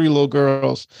close to Three Little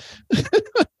Girls.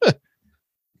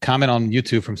 Comment on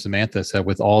YouTube from Samantha said,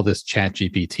 with all this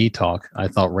ChatGPT talk, I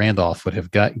thought Randolph would have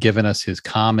given us his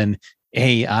common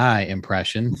AI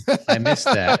impression. I missed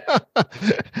that.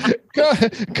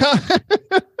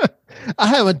 I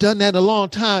haven't done that in a long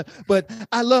time, but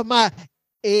I love my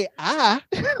AI.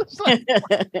 Like,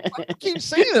 why you keep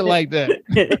saying it like that?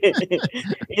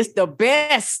 It's the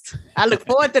best. I look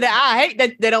forward to that. I hate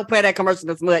that they don't play that commercial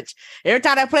as much. Every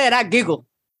time I play it, I giggle.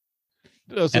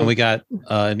 And we got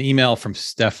an email from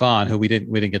Stefan, who we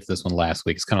didn't get to this one last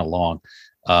week. It's kind of long.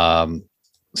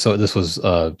 So this was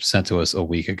sent to us a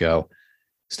week ago.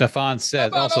 Stefan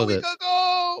says also that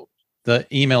the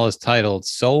email is titled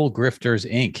Soul Grifters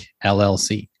Inc.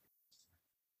 LLC.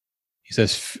 He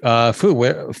says,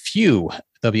 few,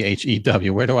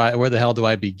 W-H-E-W. Where the hell do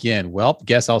I begin? Well,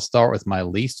 guess I'll start with my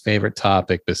least favorite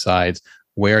topic besides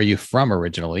where are you from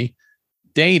originally?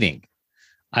 Dating.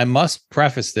 I must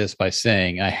preface this by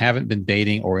saying I haven't been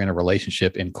dating or in a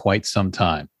relationship in quite some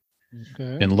time.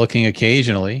 Okay. Been looking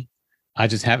occasionally. I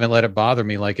just haven't let it bother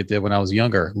me like it did when I was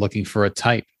younger, looking for a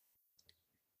type.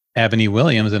 Ebony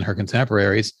Williams and her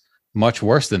contemporaries, much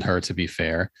worse than her, to be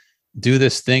fair, do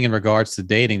this thing in regards to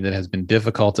dating that has been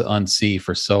difficult to unsee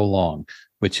for so long,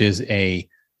 which is a,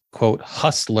 quote,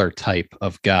 hustler type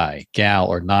of guy, gal,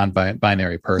 or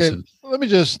non-binary person. Okay, let me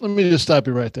just stop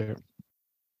you right there.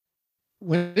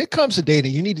 When it comes to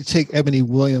dating, you need to take Ebony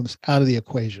Williams out of the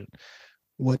equation.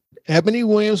 What Ebony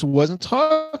Williams wasn't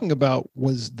talking about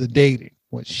was the dating.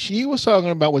 What she was talking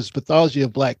about was pathology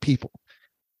of Black people.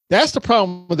 That's the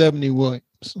problem with Ebony Williams.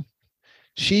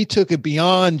 She took it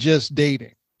beyond just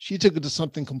dating. She took it to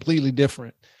something completely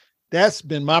different. That's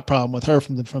been my problem with her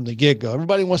from the get-go.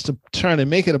 Everybody wants to turn and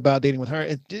make it about dating with her.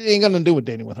 It ain't got nothing to do with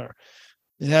dating with her.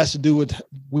 It has to do with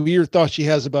weird thoughts she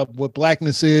has about what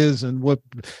Blackness is and what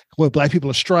Black people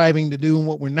are striving to do and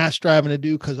what we're not striving to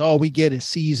do, because all we get is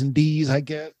C's and D's, I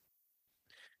guess.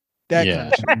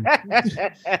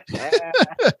 That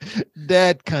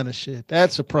that kind of shit.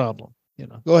 That's a problem.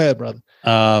 Go ahead, brother.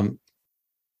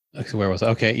 Where was I?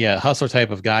 Okay, yeah, hustler type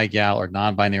of guy, gal, or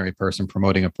non-binary person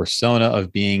promoting a persona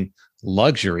of being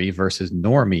luxury versus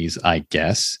normies, I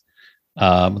guess.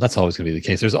 That's always going to be the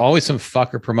case. There's always some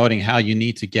fucker promoting how you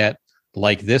need to get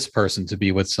like this person to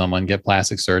be with someone, get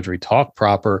plastic surgery, talk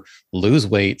proper, lose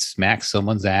weight, smack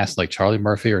someone's ass like Charlie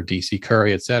Murphy or DC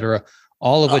Curry, etc.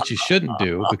 All of which you shouldn't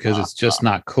do because it's just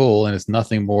not cool and it's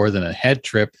nothing more than a head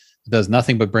trip. It does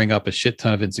nothing but bring up a shit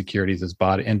ton of insecurities as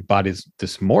body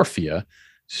dysmorphia,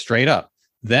 straight up.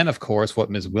 Then, of course, what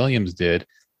Ms. Williams did,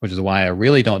 which is why I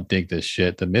really don't dig this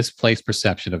shit, the misplaced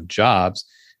perception of jobs.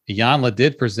 Iyanla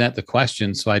did present the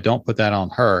question, so I don't put that on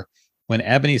her. When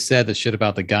Ebony said the shit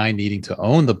about the guy needing to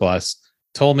own the bus,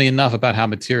 told me enough about how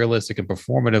materialistic and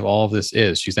performative all of this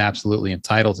is. She's absolutely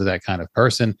entitled to that kind of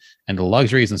person and the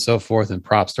luxuries and so forth. And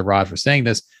props to Rod for saying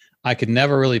this. I could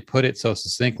never really put it so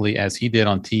succinctly as he did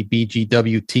on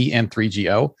TBGWT and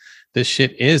 3GO. This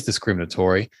shit is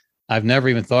discriminatory. I've never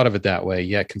even thought of it that way.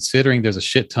 Yet, considering there's a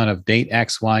shit ton of date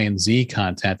X, Y, and Z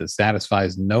content that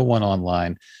satisfies no one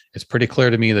online, it's pretty clear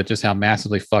to me that just how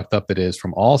massively fucked up it is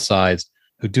from all sides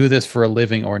who do this for a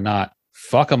living or not.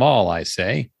 Fuck them all, I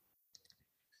say.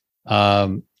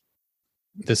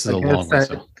 This is a long one.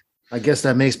 So. I guess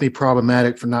that makes me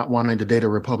problematic for not wanting to date a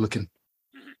Republican.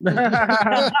 Mark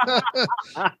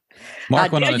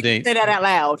went on a date. Say that out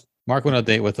loud. Mark went on a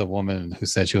date with a woman who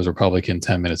said she was Republican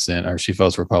 10 minutes in, or she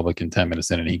votes Republican 10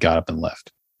 minutes in, and he got up and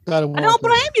left. I don't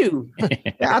blame you.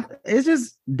 It's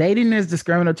just dating is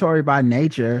discriminatory by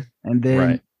nature. And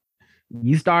then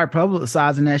you start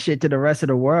publicizing that shit to the rest of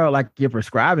the world like you're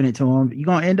prescribing it to them. You're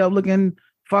going to end up looking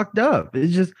fucked up.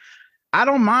 It's just, I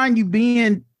don't mind you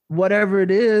being whatever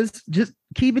it is. Just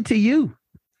keep it to you.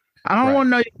 I don't want to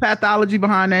know your pathology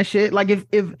behind that shit. Like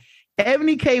if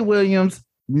Ebony K. Williams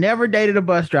never dated a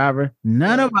bus driver,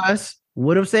 none of us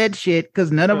would have said shit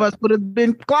because none of us would have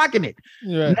been clocking it.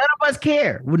 None of us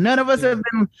care. None of us have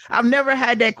been. I've never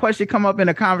had that question come up in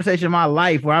a conversation in my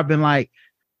life where I've been like,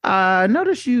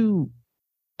 notice you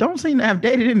don't seem to have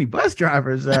dated any bus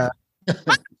drivers.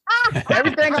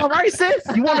 Everything all right, sis?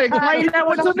 You want to explain that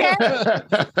one to me?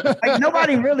 Like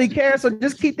nobody really cares, so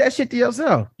just keep that shit to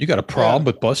yourself. You got a problem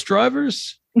with bus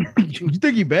drivers? You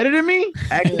think you better than me?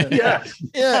 Yeah.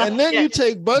 And then you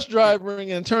take bus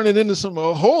driving and turn it into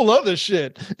a whole other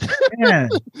shit. Yeah.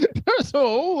 There's a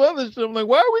whole other shit. I'm like,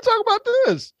 why are we talking about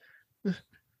this?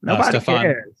 Nobody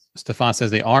cares. Stefan says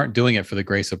they aren't doing it for the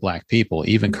grace of black people.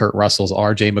 Even Kurt Russell's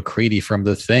R.J. McCready from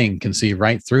The Thing can see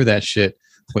right through that shit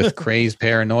with crazed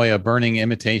paranoia, burning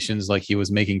imitations like he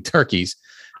was making turkeys.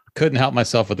 Couldn't help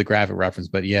myself with the graphic reference,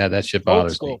 but yeah, that shit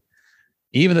bothers me.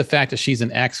 Even the fact that she's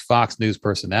an ex-Fox News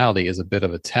personality is a bit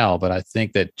of a tell, but I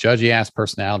think that judgy-ass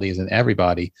personality is in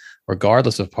everybody,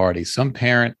 regardless of party. Some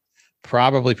parent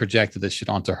probably projected this shit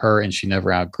onto her and she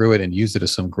never outgrew it and used it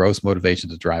as some gross motivation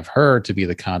to drive her to be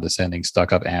the condescending,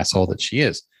 stuck-up asshole that she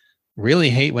is. Really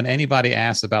hate when anybody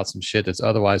asks about some shit that's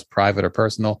otherwise private or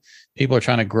personal. People are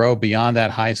trying to grow beyond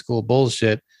that high school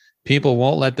bullshit. People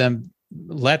won't let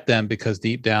them because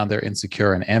deep down they're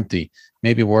insecure and empty.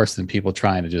 Maybe worse than people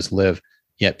trying to just live.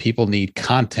 Yet people need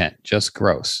content, just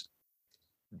gross.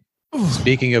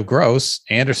 Speaking of gross,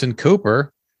 Anderson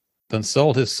Cooper then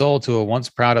sold his soul to a once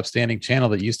proud, upstanding channel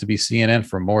that used to be CNN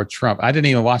for more Trump. I didn't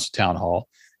even watch the town hall.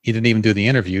 He didn't even do the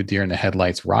interview. Deer in the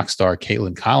Headlights rock star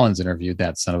Caitlin Collins interviewed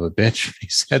that son of a bitch. He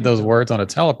said those words on a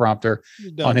teleprompter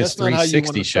on his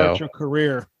 360 show. Start your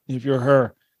career if you're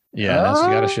her. Yeah, now she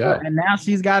got a show, and now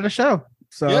she's got a show.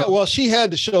 So yeah, well, she had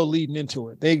the show leading into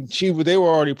it. They were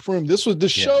already pruned. This was the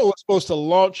show was supposed to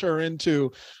launch her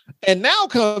into, and now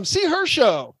come see her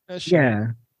show.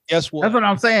 Guess what? That's what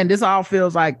I'm saying. This all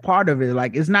feels like part of it.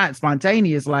 Like it's not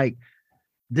spontaneous. Like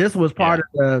this was part of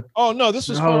the. Oh no, this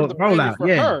was part of the rollout for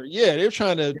her. Yeah, they're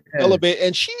trying to elevate,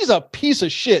 and she's a piece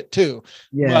of shit too.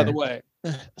 Yeah. By the way,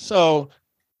 so.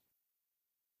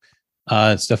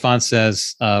 Stefan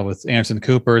says with Anderson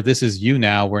Cooper, this is you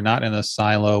now. We're not in a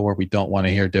silo where we don't want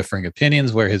to hear differing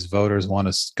opinions, where his voters want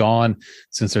us gone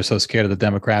since they're so scared of the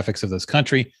demographics of this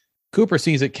country. Cooper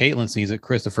sees it. Caitlin sees it.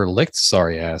 Christopher Licht's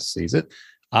sorry ass sees it.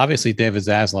 Obviously, David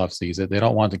Zaslav sees it. They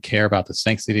don't want to care about the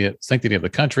sanctity of the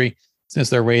country since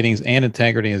their ratings and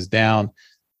integrity is down.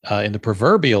 In the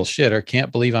proverbial shitter,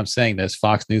 can't believe I'm saying this.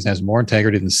 Fox News has more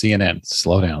integrity than CNN.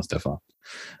 Slow down, Stefan.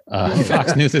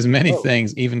 Fox News has many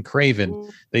things, even Craven.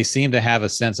 They seem to have a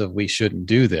sense of we shouldn't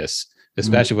do this,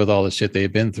 especially with all the shit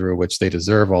they've been through, which they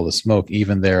deserve all the smoke.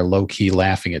 Even they're low-key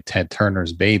laughing at Ted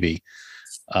Turner's baby.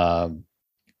 I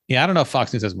don't know if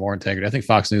Fox News has more integrity. I think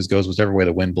Fox News goes whichever way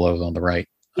the wind blows on the right.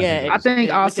 Yeah, I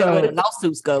think also where the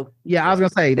lawsuits go. Yeah, I was gonna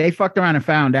say they fucked around and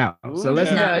found out. So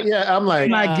let's I'm like,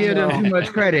 not give them too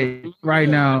much credit right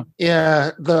now.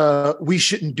 Yeah, we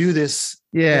shouldn't do this.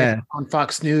 Yeah, on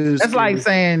Fox News. That's like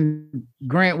saying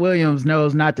Grant Williams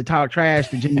knows not to talk trash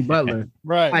to Jimmy Butler.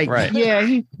 Right.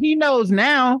 Yeah, he knows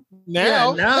now.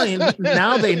 Now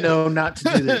they know not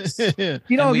to do this.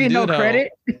 You don't get no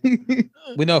credit.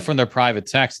 We know from their private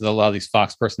texts that a lot of these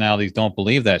Fox personalities don't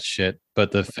believe that shit.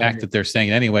 But the fact that they're saying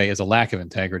it anyway is a lack of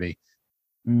integrity.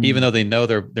 Even though they know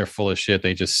they're full of shit,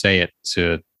 they just say it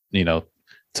to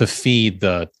feed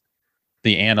the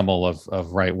animal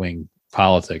of right wing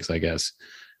politics, I guess.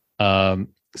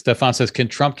 Stefan says, can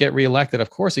Trump get reelected? Of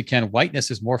course he can.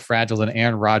 Whiteness is more fragile than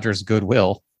Aaron Rodgers'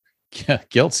 goodwill.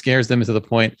 Guilt scares them to the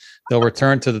point they'll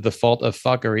return to the default of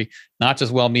fuckery, not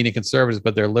just well-meaning conservatives,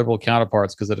 but their liberal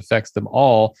counterparts, because it affects them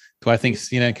all. Do I think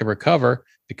CNN can recover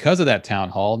because of that town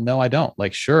hall? No, I don't.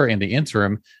 Like, sure, in the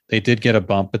interim, they did get a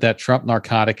bump, but that Trump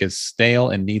narcotic is stale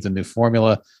and needs a new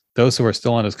formula. Those who are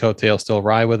still on his coattails still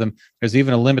ride with him. There's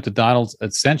even a limit to Donald's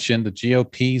ascension. The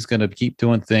GOP is going to keep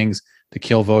doing things to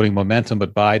kill voting momentum,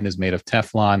 but Biden is made of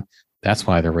Teflon. That's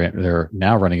why they're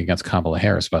now running against Kamala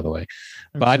Harris, by the way.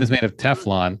 Biden is made of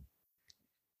Teflon.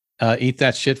 Eat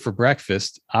that shit for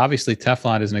breakfast. Obviously,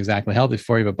 Teflon isn't exactly healthy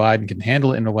for you, but Biden can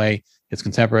handle it in a way his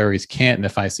contemporaries can't. And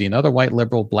if I see another white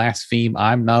liberal blaspheme,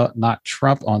 I'm not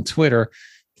Trump on Twitter,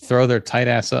 throw their tight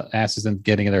asses and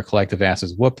getting their collective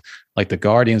asses whooped like the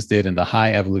Guardians did in the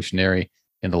High Evolutionary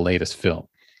in the latest film.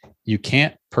 You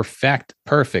can't perfect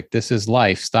perfect. This is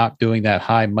life. Stop doing that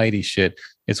high mighty shit.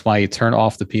 It's why you turn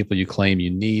off the people you claim you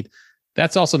need.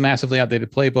 That's also massively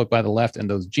outdated playbook by the left, and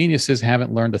those geniuses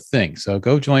haven't learned a thing. So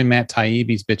go join Matt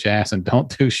Taibbi's bitch ass and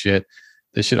don't do shit.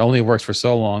 This shit only works for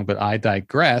so long, but I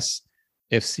digress.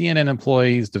 If CNN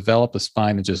employees develop a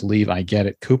spine and just leave, I get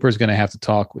it. Cooper's going to have to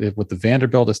talk with the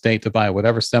Vanderbilt estate to buy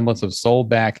whatever semblance of soul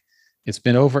back. It's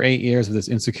been over 8 years of this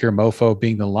insecure mofo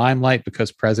being the limelight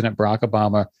because President Barack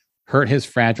Obama hurt his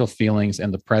fragile feelings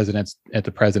and at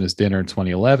the president's dinner in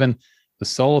 2011. The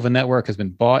soul of a network has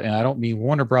been bought, and I don't mean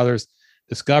Warner Brothers.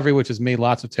 Discovery, which has made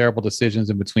lots of terrible decisions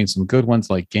in between some good ones,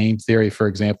 like Game Theory, for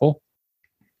example.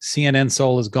 CNN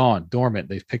soul is gone, dormant.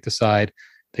 They've picked a side.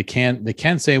 They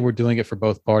can say we're doing it for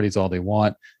both parties all they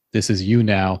want. This is you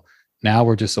now. Now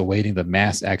we're just awaiting the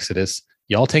mass exodus.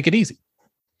 Y'all take it easy.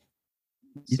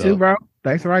 You too, bro.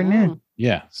 Thanks for writing in.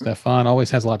 Yeah, Stefan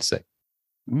always has a lot to say.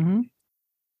 Mm-hmm.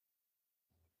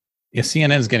 Yeah,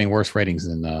 CNN's getting worse ratings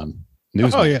than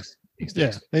news. Oh, yeah.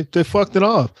 Yeah, they fucked it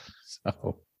off.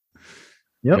 So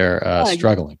they're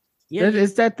struggling. Yeah.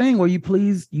 It's that thing where you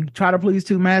try to please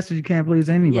two masters, you can't please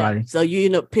anybody. Yeah. So you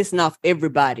end up pissing off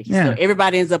everybody. Yeah. So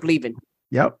everybody ends up leaving.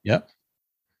 Yep.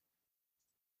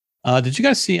 Did you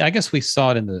guys see? I guess we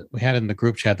saw it we had it in the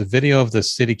group chat, the video of the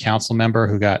city council member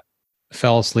who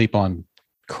fell asleep on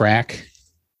crack.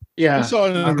 Yeah. We saw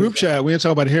it in the group chat. We didn't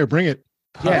talk about it here. Bring it.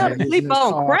 Yeah, sleep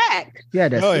on crack. Yeah,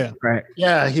 that's crack.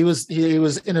 Yeah, he was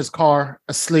in his car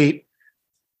asleep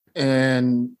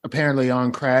and apparently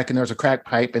on crack, and there was a crack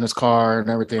pipe in his car and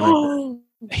everything.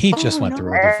 He just went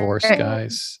through a divorce,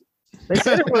 guys. They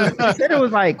said it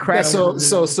was like crack. Yeah,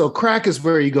 so crack is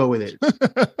where you go with it.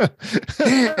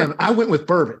 Damn, I went with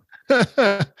bourbon.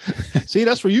 See,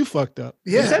 that's where you fucked up.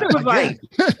 Yeah, they said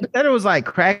it was like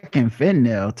crack and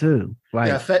fentanyl too. Like,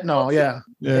 yeah, fentanyl.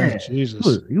 Yeah, Jesus.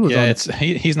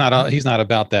 He's not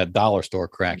about that dollar store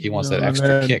crack. He wants that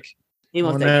extra kick. He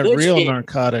wants that real shit.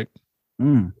 narcotic.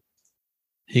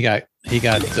 He got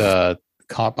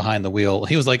caught behind the wheel.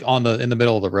 He was like in the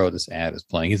middle of the road. This ad is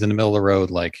playing. He's in the middle of the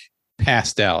road, like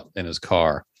passed out in his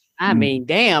car. I mean,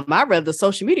 damn! I'd rather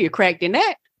social media crack than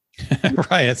that.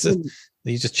 Right.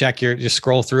 You just just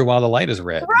scroll through while the light is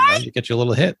red. Right. You get your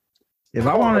little hit. If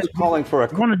I want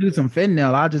to do some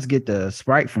fentanyl, I'll just get the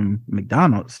Sprite from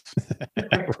McDonald's.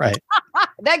 Right.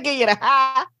 That get you the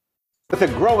high. With a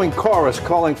growing chorus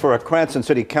calling for a Cranston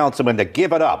City Councilman to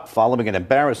give it up following an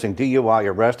embarrassing DUI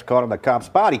arrest caught on the cop's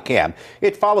body cam.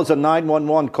 It follows a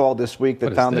 911 call this week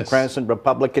that found the Cranston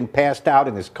Republican passed out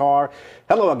in his car.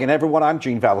 Hello again, everyone. I'm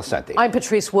Gene Valicenti. I'm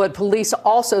Patrice Wood. Police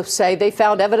also say they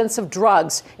found evidence of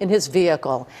drugs in his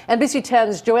vehicle. NBC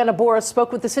 10's Joanna Boris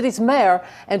spoke with the city's mayor,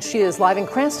 and she is live in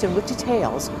Cranston with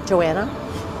details. Joanna?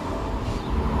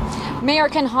 Mayor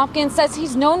Ken Hopkins says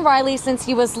he's known Riley since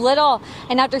he was little,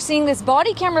 and after seeing this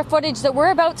body camera footage that we're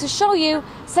about to show you,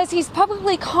 says he's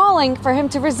publicly calling for him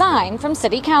to resign from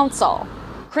City Council.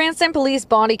 Cranston Police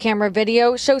body camera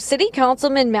video shows City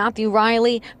Councilman Matthew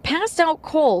Riley passed out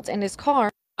cold in his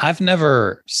car. I've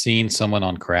never seen someone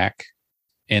on crack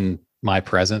in my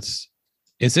presence.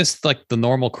 Is this like the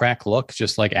normal crack look,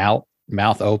 just like out,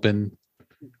 mouth open,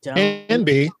 Can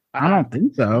be. I don't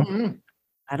think so. Mm-hmm.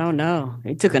 I don't know.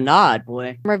 He took a nod,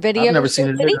 boy. More video. I've never seen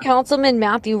it. City Councilman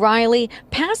Matthew Riley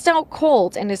passed out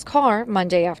cold in his car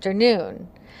Monday afternoon.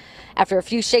 After a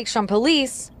few shakes from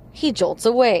police, he jolts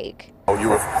awake. Oh, you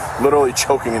were literally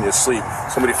choking in your sleep.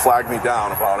 Somebody flagged me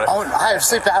down about it. Oh, I have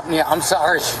sleep apnea. I'm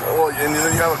sorry. Oh, and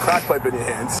then you have a crack pipe in your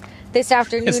hands. This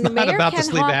afternoon, It's not Mayor about Ken the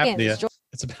sleep Hopkins apnea.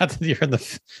 It's about that you're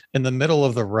in the middle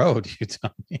of the road. You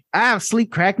tell me. I have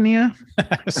sleep cracknea.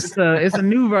 It's a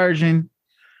new version.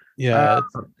 Yeah.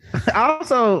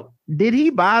 Also, did he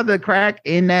buy the crack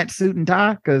in that suit and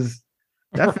tie? Because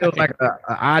that feels like an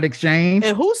odd exchange.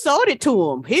 And who sold it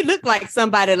to him? He looked like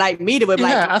somebody like me that would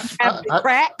have the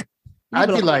crack. I'd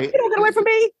be like, "You don't get away from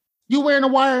me. You wearing a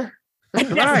wire?"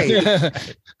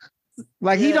 Right.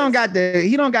 Like he don't got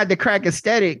the crack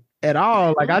aesthetic at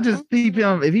all. Like I just peep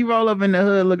him. If he roll up in the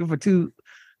hood looking for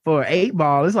an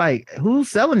 8-ball, it's like, who's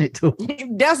selling it to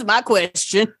him? That's my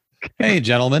question. Hey,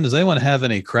 gentlemen, does anyone have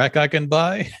any crack I can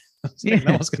buy?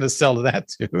 No one's going to sell to that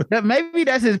too. Maybe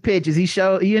that's his pitch. Is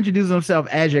he introduces himself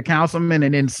as your councilman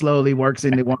and then slowly works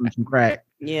into wanting some crack.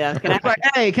 Yeah.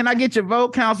 Hey, can I get your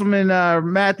vote, Councilman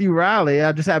Matthew Riley?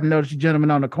 I just haven't noticed you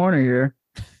gentlemen on the corner here.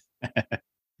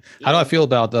 How do I feel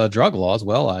about drug laws?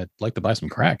 Well, I'd like to buy some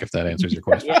crack if that answers your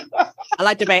question. Yeah. I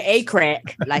like to buy a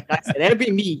crack. Like I said, that'd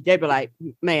be me. They'd be like,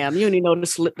 "Ma'am, you don't even know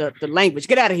the language.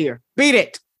 Get out of here. Beat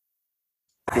it."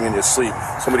 In your sleep.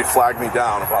 Somebody flagged me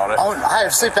down about it. Oh, I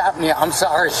have sleep apnea. I'm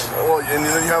sorry. Oh, and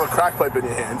then you have a crack pipe in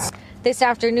your hands. This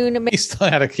afternoon, He still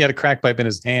had a crack pipe in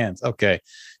his hands. Okay.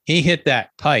 He hit that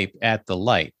pipe at the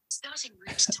light.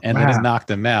 And then it knocked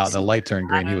him out. The light turned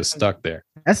green. He was stuck there.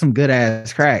 That's some good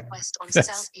ass crack.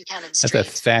 That's that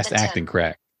fast acting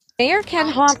crack. Mayor Ken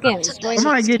Hopkins. Am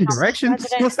I getting directions?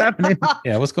 What's happening?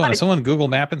 Yeah, what's going on? Someone Google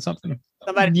mapping something?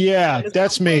 Yeah,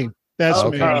 that's me. That's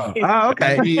me. Oh,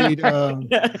 okay. I need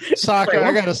soccer.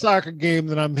 I got a soccer game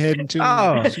that I'm heading to.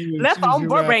 Oh, left on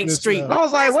Burbank Street. I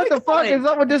was like, what the fuck is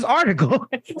up with this article?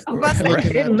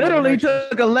 It literally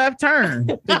took a left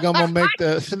turn. I think I'm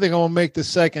gonna make the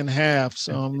second half.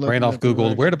 So I'm looking right off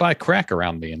Google where to buy crack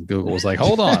around me, and Google was like,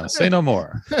 "Hold on, say no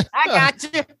more." I got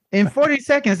you. In 40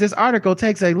 seconds, this article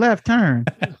takes a left turn.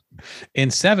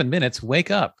 In 7 minutes, wake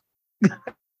up.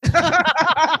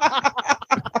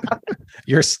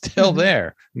 You're still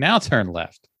there. Now turn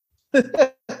left.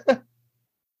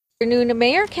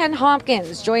 Mayor Ken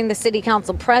Hopkins joined the city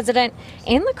council president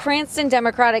and the Cranston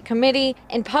Democratic Committee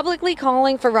in publicly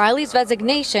calling for Riley's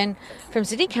resignation from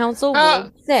City Council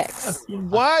Ward 6.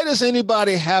 Why does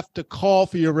anybody have to call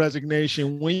for your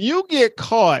resignation when you get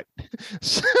caught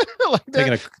like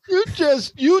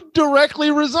that? You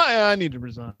directly resign. I need to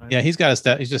resign. Yeah, he's got to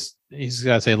step. He's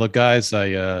got to say, "Look, guys,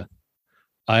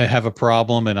 I have a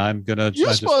problem, and I'm gonna."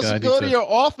 You're supposed to go to your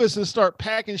office and start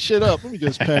packing shit up. Let me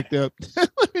just pack up.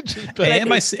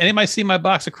 Anybody see my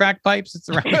box of crack pipes? It's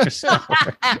around here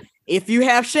somewhere. If you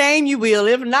have shame, you will.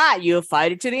 If not, you'll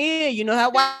fight it to the end. You know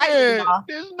how white.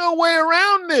 There's no way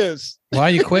around this. Why are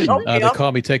you quitting? They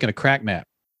call me taking a crack nap.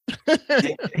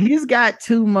 He's got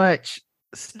too much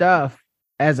stuff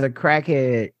as a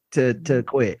crackhead to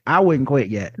quit. I wouldn't quit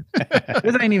yet.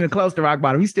 This ain't even close to rock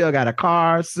bottom. He still got a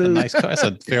car, suit. A nice car. That's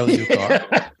a fairly new car.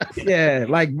 Yeah,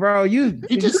 like bro, I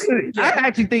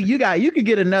actually think you could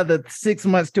get another 6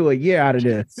 months to a year out of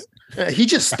this. He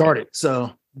just started,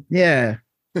 so yeah.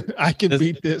 I can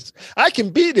beat this. I can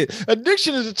beat it.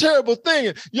 Addiction is a terrible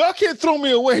thing. Y'all can't throw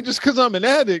me away just because I'm an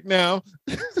addict now.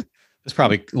 There's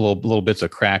probably little bits of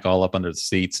crack all up under the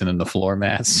seats and in the floor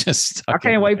mats. Just I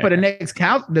can't wait for the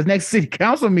next city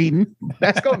council meeting.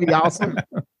 That's gonna be awesome.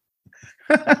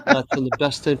 That's in the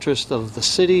best interest of the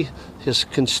city, his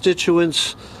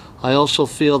constituents. I also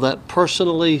feel that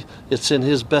personally, it's in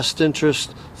his best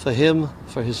interest for him,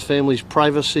 for his family's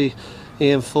privacy,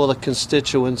 and for the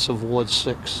constituents of Ward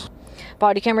 6.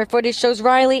 Body camera footage shows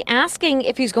Riley asking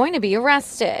if he's going to be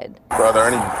arrested. Are there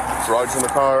any drugs in the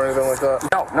car or anything like that?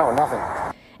 No, nothing.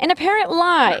 An apparent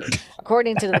lie.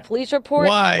 According to the police report,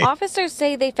 officers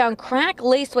say they found crack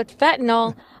laced with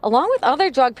fentanyl along with other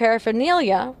drug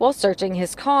paraphernalia while searching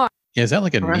his car. Yeah, is that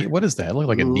like a needle? What is that? It looked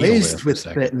like a needle. Laced with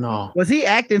fentanyl. Was he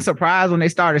acting surprised when they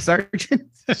started searching?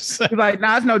 He's like,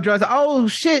 "Nah, it's no drugs." Oh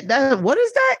shit! What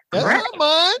is that? That's not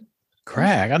mine.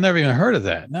 Crack. I've never even heard of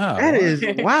that. No, that is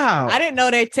wow. I didn't know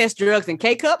they test drugs in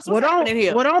K cups. Well, don't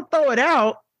throw it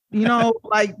out. You know,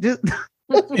 like just.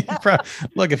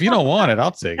 Look, if you don't want it,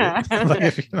 I'll take it.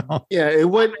 Like, Yeah, it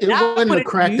wasn't the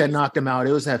crack that knocked him out.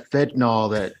 It was that fentanyl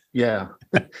that. Yeah.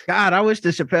 God, I wish the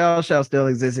Chappelle Show still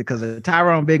existed because a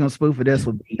Tyrone Biggums spoof of this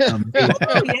would be amazing.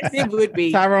 Oh, yes, it would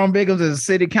be. Tyrone Biggums is a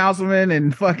city councilman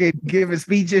and fucking giving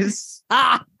speeches.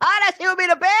 That shit would be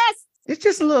the best. It's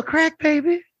just a little crack,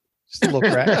 baby. Just a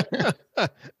little crack.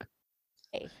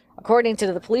 According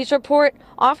to the police report,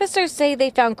 officers say they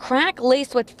found crack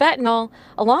laced with fentanyl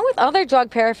along with other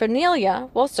drug paraphernalia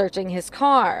while searching his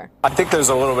car. I think there's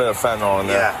a little bit of fentanyl in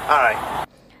there. Yeah, all right.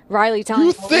 Riley telling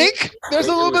You think there's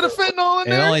a little bit of fentanyl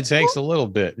in It there? only takes a little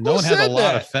bit. No one had a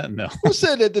lot of fentanyl. Who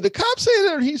said that? Did the cop say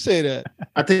that or he say that?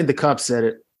 I think the cop said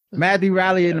it. Matthew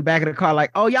Riley in the back of the car,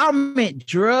 like, oh, y'all meant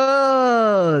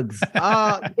drugs.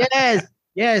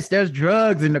 Yes, there's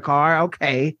drugs in the car.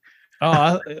 Okay.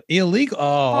 Oh, illegal.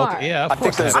 Oh, okay. Yeah, of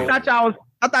course. I thought y'all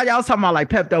was talking about like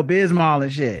Pepto-Bismol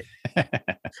and shit.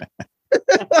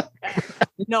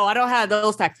 No, I don't have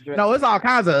those types of drugs. No, it's all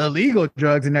kinds of illegal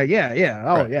drugs in there. Yeah.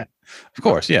 Oh, right. Yeah. Of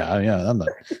course. Yeah. I'm not.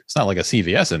 It's not like a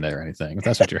CVS in there or anything. If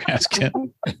that's what you're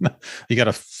asking. You got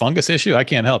a fungus issue? I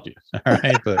can't help you. All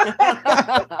right,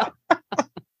 but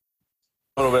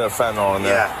A little bit of fentanyl in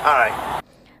there. Yeah, all right.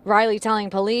 Riley telling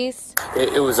police.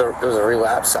 It was a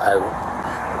relapse.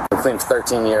 I've been clean for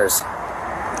 13 years.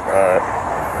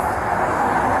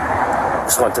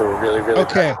 Just went through a really bad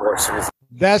divorce.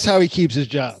 That's how he keeps his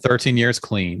job. 13 years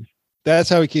clean. That's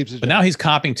how he keeps his job. But now he's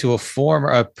copping to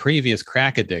a previous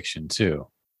crack addiction too.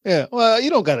 Yeah. Well, you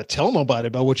don't got to tell nobody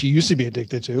about what you used to be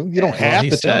addicted to. You don't have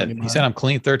to tell anybody. He said, I'm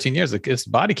clean 13 years. It's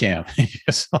body cam.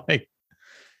 It's like,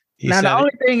 the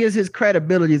only thing is his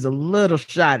credibility is a little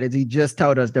shot as he just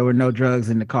told us there were no drugs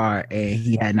in the car and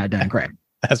he had not done crack.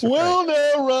 That's well,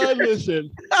 now, Ron, listen.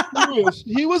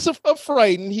 He was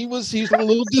frightened. He's a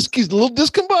little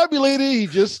discombobulated.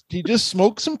 He just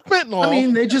smoked some fentanyl. I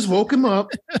mean, they just woke him up.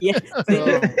 Yeah.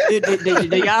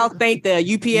 Do y'all think the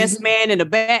UPS man in the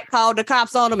back called the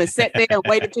cops on him and sat there and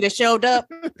waited till they showed up?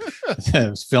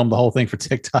 Filmed the whole thing for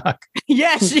TikTok.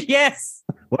 Yes.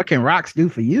 What can rocks do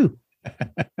for you?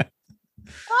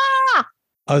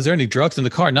 Oh, is there any drugs in the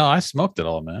car? No, I smoked it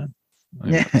all, man.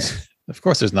 Of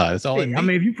course there's not. It's all in me. I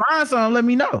mean, if you find something, let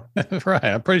me know. Right.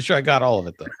 I'm pretty sure I got all of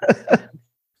it, though.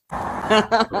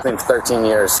 I think 13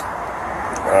 years.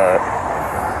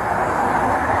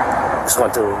 Just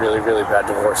went through a really bad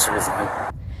divorce recently.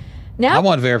 Now I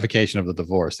want verification of the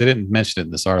divorce. They didn't mention it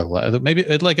in this article. Maybe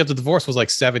if the divorce was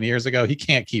like 7 years ago, he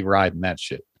can't keep riding that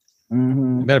shit.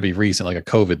 Mm-hmm. It better be recent, like a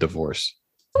COVID divorce.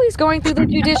 He's going through the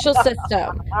judicial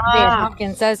system. Mayor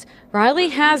Hopkins says Riley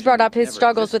has brought up his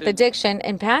struggles with addiction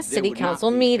in past city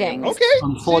council meetings. Okay.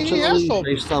 Unfortunately,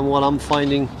 based on what I'm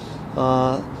finding,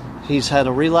 he's had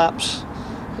a relapse,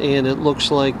 and it looks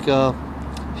like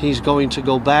he's going to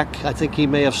go back. I think he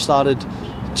may have started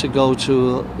to go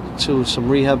to some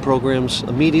rehab programs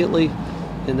immediately,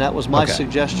 and that was my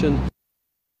suggestion.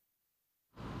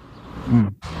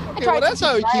 That's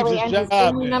how he keeps his job.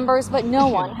 Family members, but no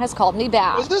one has called me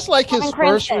back. Is this like his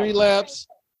first relapse?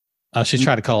 She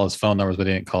tried to call his phone numbers, but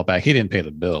he didn't call back. He didn't pay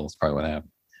the bills. Probably what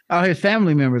happened. Oh, his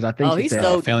family members, I think. Oh, he's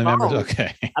so family members.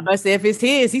 Okay. I about to say if it's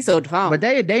his, he's so phone. But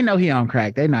they know he on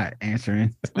crack. They're not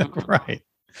answering. Right.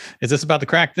 Is this about the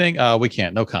crack thing? We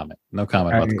can't. No comment. No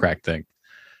comment about the crack thing.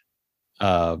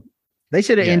 They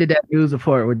should have ended that news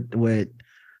report with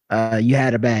you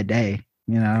had a bad day.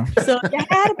 You know, so you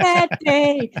had a bad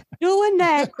day doing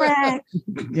that crack.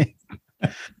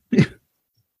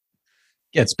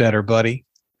 Gets better, buddy.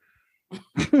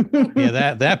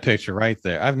 Yeah, that picture right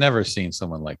there. I've never seen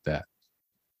someone like that.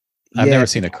 I've never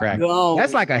seen a crack.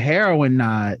 That's like a heroin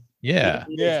nod. Yeah.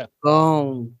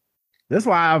 Boom. That's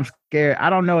why I'm scared. I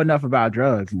don't know enough about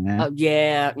drugs, man.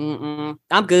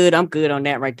 I'm good on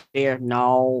that right there.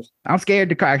 No. I'm scared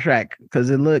to crack because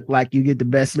it looked like you get the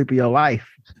best sleep of your life.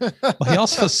 Well, he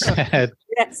also said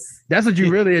that's what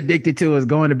you're really addicted to is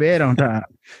going to bed on time.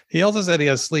 He also said he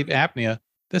has sleep apnea.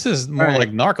 This is more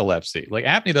like narcolepsy. Like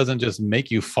apnea doesn't just make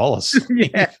you fall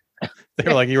asleep.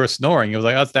 They're like, you were snoring. He was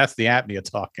like, oh, that's the apnea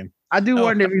talking. I do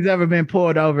wonder if he's ever been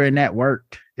pulled over and that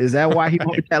worked. Is that why he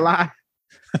wrote that lie?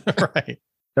 Right.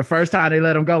 The first time they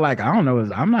let him go, like, I don't know,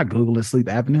 I'm not Googling sleep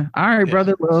apnea. All right,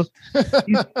 brother. Well,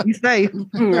 you safe.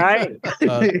 Right.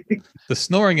 The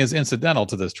snoring is incidental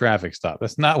to this traffic stop.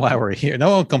 That's not why we're here.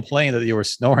 No one complained that you were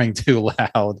snoring too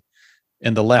loud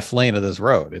in the left lane of this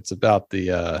road. It's about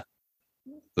the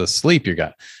sleep you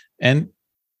got. And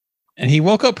he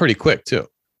woke up pretty quick too.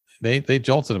 They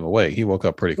jolted him away. He woke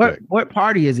up pretty quick. What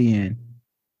party is he in?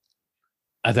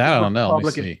 I don't know. Let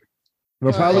me see.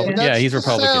 Republican? Yeah, he's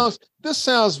Republican. This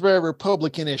sounds very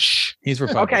Republican-ish. He's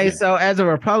Republican. Okay, so as a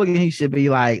Republican, he should be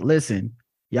like, listen,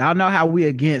 y'all know how we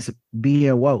against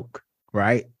being woke,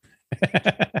 right?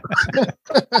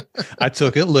 I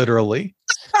took it literally.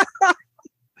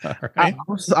 All right.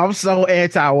 I'm so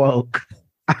anti-woke.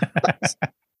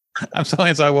 I'm so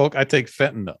anti-woke. I take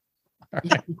fentanyl. All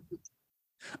right.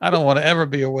 I don't want to ever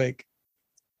be awake.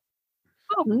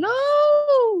 Oh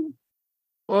no.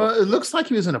 Well, it looks like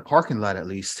he was in a parking lot at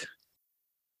least.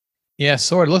 Yeah,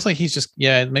 sort of. It looks like he's just,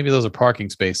 maybe those are parking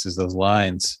spaces, those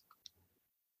lines.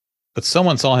 But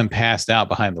someone saw him passed out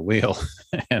behind the wheel.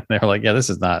 And they're like, yeah,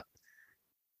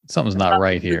 something's not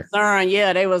right here. Concern.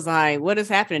 Yeah, they was like, what is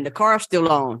happening? The car's still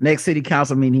on. Next city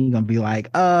council meeting, he's gonna be like,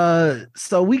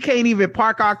 so we can't even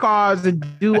park our cars and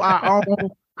do our own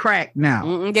crack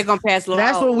now. They're gonna pass laws.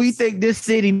 That's what we think this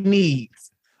city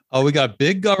needs. Oh, we got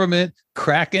big government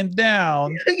cracking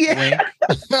down. Yeah.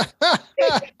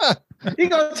 He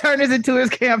gonna turn this into his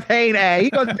campaign ad. He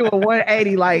gonna do a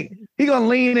 180, like he gonna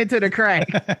lean into the crack.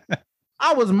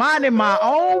 I was minding my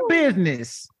own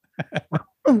business.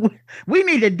 We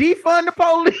need to defund the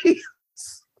police.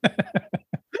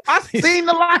 I seen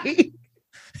the light.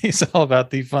 He's all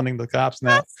about defunding the cops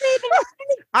now.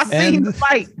 I seen the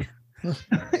light.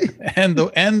 and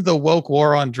the woke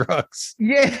war on drugs.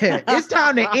 Yeah, it's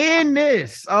time to end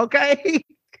this. Okay.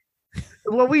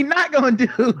 What we not gonna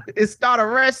do is start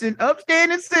arresting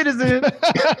upstanding citizens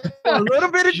for a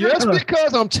little bit of just drugs.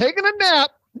 because I'm taking a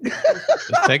nap.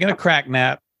 Just taking a crack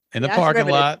nap in the parking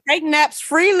lot. Take naps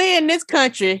freely in this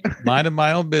country. Minding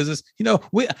my own business.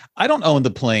 I don't own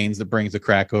the planes that brings the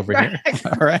crack over here.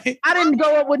 All right. I didn't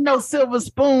go up with no silver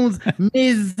spoons,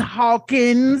 Ms.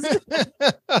 Hawkins.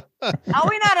 Are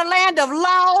we not a land of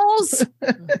laws?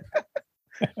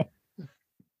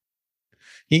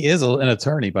 He is an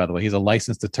attorney, by the way. He's a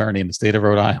licensed attorney in the state of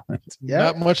Rhode Island.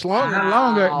 Not much longer.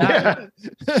 Not longer.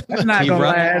 That's not gonna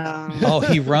last.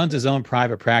 He runs his own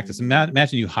private practice.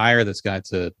 Imagine you hire this guy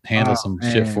to handle some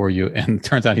shit for you, and it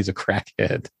turns out he's a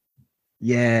crackhead.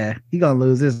 Yeah, he gonna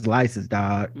lose his license,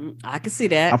 dog. I can see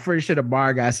that. I'm pretty sure the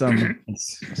bar got something.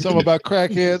 Something about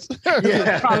crackheads.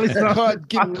 Yeah, probably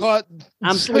getting caught.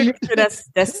 I'm pretty sure that's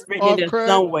written in there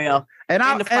somewhere. And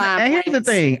here's the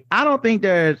thing: I don't think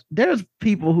there's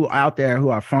people who out there who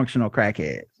are functional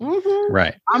crackheads. Mm-hmm.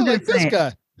 Right. I'm like just saying, this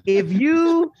guy. If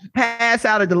you pass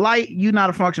out at the light, you're not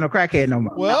a functional crackhead no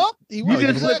more. Well, he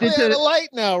wasn't slipped at the light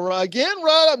now, Rod. Again,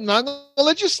 Rod, I'm not going to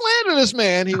let you slander this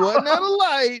man. He wasn't at a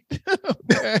light.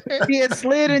 He had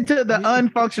slid into the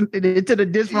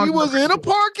dysfunctional. He was in a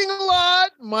parking lot,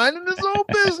 minding his own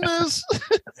business.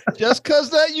 Just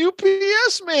because that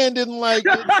UPS man didn't like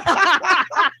it,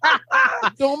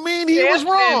 don't mean he was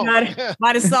wrong.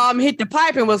 Might have saw him hit the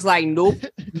pipe and was like, nope.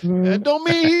 That don't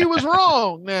mean he was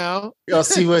wrong now. Y'all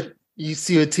see what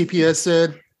TPS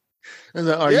said?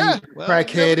 Are you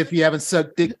crackhead if you haven't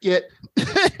sucked dick yet?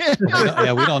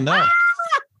 Yeah, we don't know.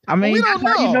 I mean,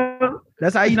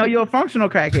 that's how you know you're a functional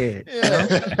crackhead.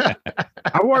 Yeah.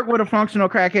 I worked with a functional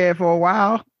crackhead for a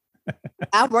while.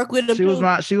 I worked with him.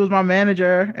 She was my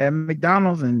manager at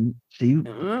McDonald's, and she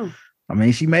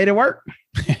made it work.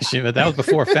 But that was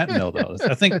before fentanyl, though.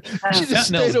 I think she just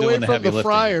stayed away from the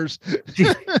fryers.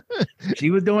 She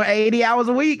was doing 80 hours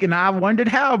a week, and I wondered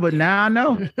how, but now I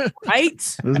know.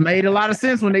 Right? It was made a lot of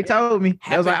sense when they told me.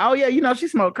 I was like, oh, yeah, she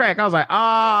smoked crack. I was like,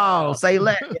 oh, say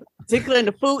less. Particularly in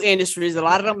the food industries, a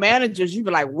lot of the managers, you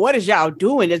be like, what is y'all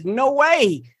doing? There's no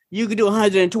way you could do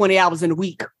 120 hours in a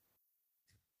week.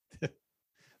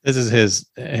 This is his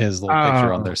little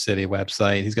picture on their city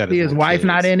website. He's got his wife kids.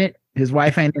 Not in it. His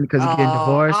wife ain't in it because he's getting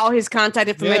divorced. All his contact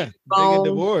information. They get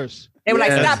divorced. They were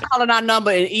like, stop calling our number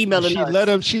and emailing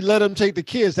us. She let him take the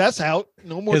kids. That's out.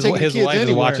 No more taking his kids wife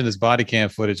anywhere. Is watching his body cam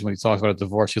footage when he talks about a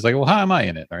divorce. She's like, well, how am I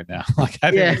in it right now? Like,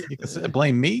 you can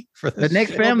blame me for this. The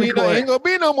next family court. Ain't gonna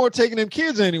be no more taking them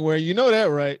kids anywhere. You know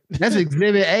that, right? That's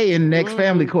exhibit A in the next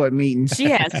family court meeting. She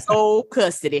has sole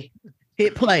custody.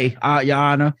 Hit play, Your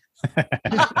Honor.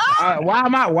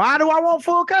 Why do I want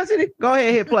full custody? Go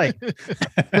ahead, hit play.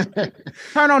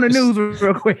 Turn on the news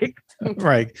real quick.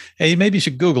 Right. Hey, maybe you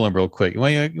should Google him real quick. You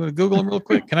want to Google him real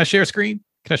quick? Can I share a screen?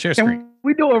 Can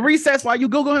we do a recess while you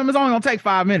Google him? It's only gonna take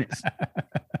 5 minutes.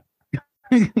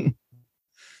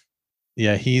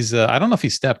 Yeah, he's I don't know if he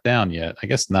stepped down yet. I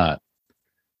guess not.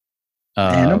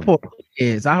 Man, poor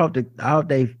kids. I hope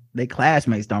they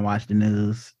classmates don't watch the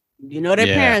news. You know their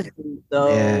parents do, so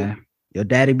yeah. Your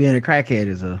daddy being a crackhead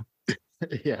is a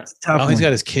tough he's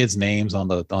got his kids' names on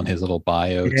his little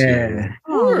bio too. Of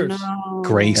course.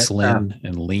 Gracelyn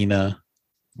and Lena.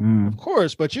 Of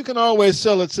course, but you can always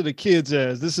sell it to the kids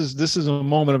as this is a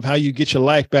moment of how you get your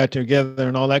life back together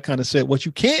and all that kind of stuff. What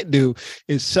you can't do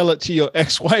is sell it to your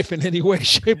ex-wife in any way,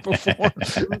 shape, or form.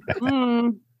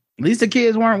 At least the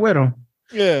kids weren't with him.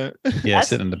 Yeah. Yeah,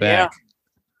 sitting in the back.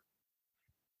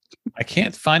 I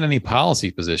can't find any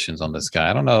policy positions on this guy.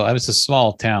 I don't know. I was a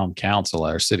small town council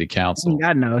or city council.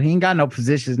 He ain't got no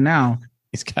positions now.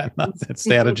 He's got nothing.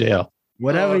 Stay out of jail.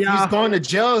 Whatever if y'all. he's going to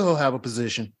jail, he'll have a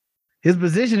position. His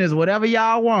position is whatever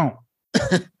y'all want.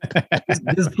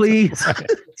 just please,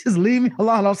 just leave me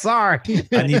alone. I'm sorry.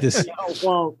 I need this.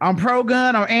 I'm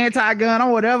pro-gun. I'm anti-gun.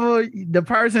 I'm whatever the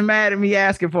person mad at me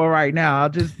asking for right now.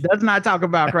 Let's not talk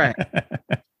about crack.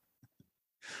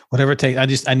 Whatever it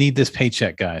takes. I need this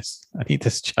paycheck, guys. I need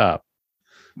this job.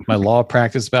 My law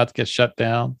practice is about to get shut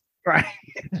down. Right.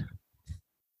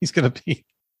 He's gonna be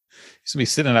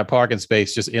sitting in that parking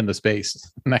space, just in the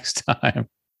space next time.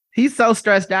 He's so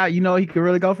stressed out. You know what he could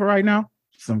really go for right now?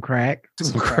 Some crack.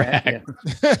 Some crack.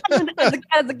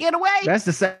 As a getaway. That's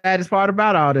the saddest part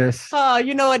about all this. Oh,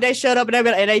 you know what? They shut up and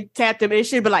they tapped him and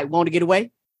shit, but like, want to get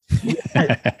away?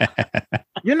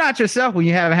 You're not yourself when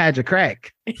you haven't had your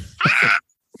crack.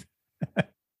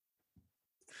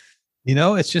 You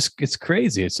know, it's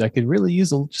crazy. I could really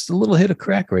use just a little hit of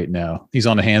crack right now. He's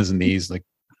on the hands and knees, like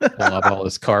pulling up all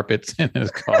his carpets in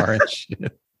his car and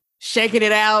shit. Shaking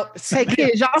it out. Hey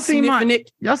kids, y'all see my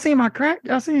crack?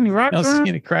 Y'all see any rocks? Y'all see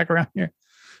any crack around here?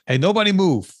 Hey, nobody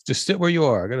move. Just sit where you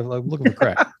are. I gotta look for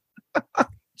crack.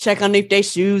 Check underneath their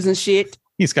shoes and shit.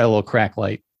 He's got a little crack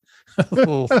light.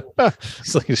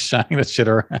 He's like shining that shit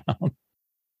around.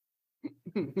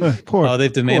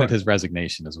 They've demanded his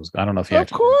resignation. I don't know if he. Of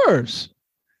course.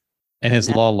 And his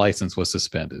law license was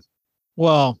suspended.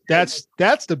 Well, that's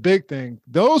the big thing.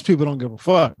 Those people don't give a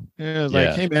fuck. It's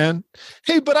like, hey man,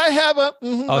 but I have a.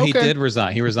 He did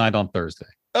resign. He resigned on Thursday.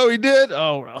 Oh, he did.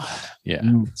 Oh, yeah.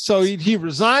 So he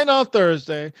resigned on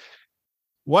Thursday.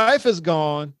 Wife is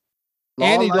gone,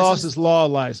 and he lost his law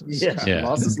license. Yeah,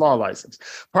 lost his law license.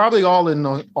 Probably all in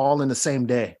the same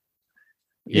day.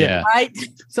 Yeah. Right.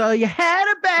 So you had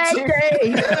a bad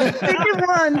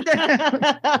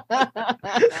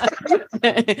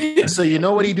day. So you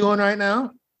know what he's doing right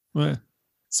now? What?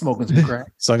 Smoking some crack.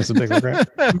 Smoking some big crack.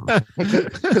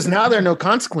 Because now there are no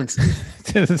consequences.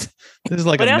 This is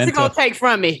like what else you gonna take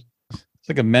from me? It's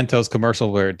like a Mentos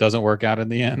commercial where it doesn't work out in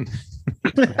the end.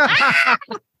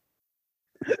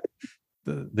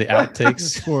 The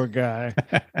outtakes. Poor guy.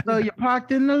 So you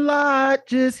parked in the lot,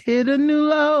 just hit a new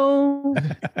low.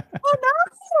 Oh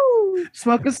no!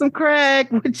 Smoking some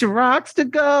crack with your rocks to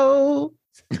go.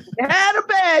 You had a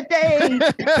bad day.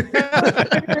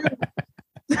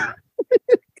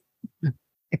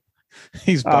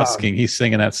 He's busking. He's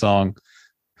singing that song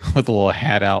with a little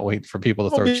hat out, waiting for people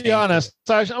to throw change. I'm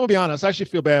gonna be honest. I actually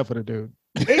feel bad for the dude.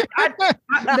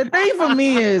 The thing for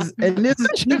me is, and this is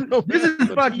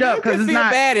fucked up because it's not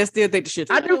bad and still think the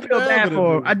shit. I do feel bad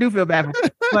for him. I do feel bad for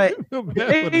him. But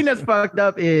the thing that's fucked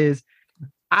up is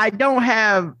I don't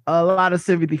have a lot of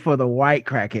sympathy for the white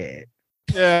crackhead.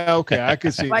 Yeah, okay, I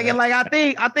can see. I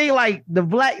think like the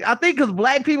black. I think because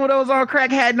black people that was on crack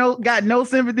got no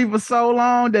sympathy for so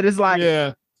long that it's like,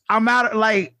 yeah, I'm out of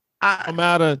like. I'm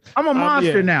a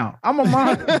monster now. I'm a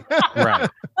monster. Right.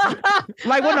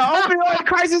 Like when the opioid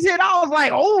crisis hit, I was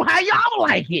like, oh, how y'all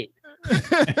like it?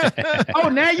 Oh,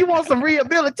 now you want some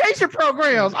rehabilitation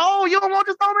programs. Oh, you don't want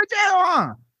to throw me in jail,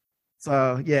 huh?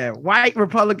 So yeah, white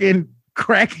Republican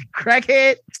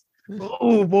crackhead.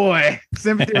 Oh boy,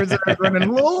 sympathy reserve running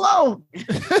a little low.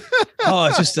 Oh,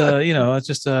 it's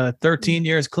just 13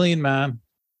 years clean, man.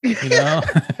 You know,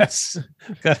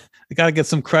 gotta get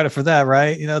some credit for that,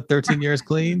 right? 13 years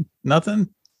clean, nothing.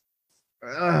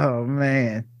 Oh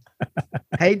man,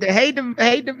 hate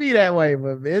to be that way,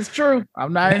 but it's true.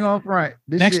 I'm not even on front.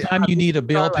 Next time you need a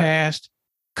bill passed,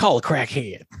 call a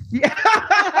crackhead. Yeah,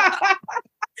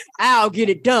 I'll get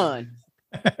it done.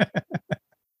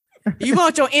 You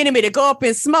want your enemy to go up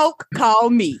and smoke? Call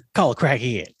me. Call a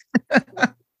crackhead.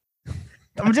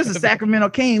 I'm just a Sacramento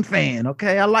Kings fan.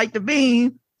 Okay, I like the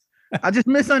beam. I just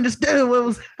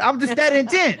misunderstood I'm just that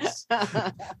intense.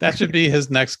 That should be his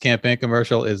next campaign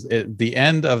commercial. Is it the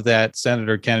end of that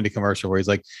Senator Kennedy commercial where he's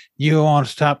like, "You want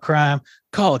to stop crime?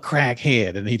 Call a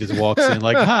crackhead," and he just walks in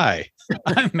like, "Hi,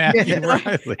 I'm Matthew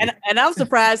Riley." And I'm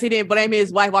surprised he didn't blame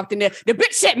his wife. Walked in there. The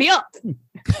bitch set me up.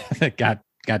 God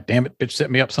damn it, bitch,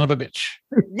 set me up, son of a bitch.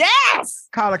 Yes.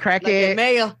 Call a crackhead.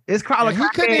 Mayor. It's call a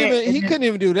crackhead. He couldn't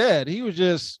even do that. He was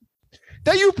just.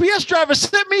 That UPS driver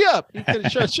set me up. You could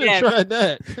have tried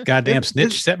that. Goddamn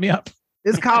snitch set me up.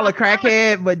 It's called a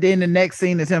crackhead, but then the next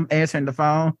scene is him answering the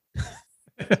phone.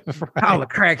 Right. Call a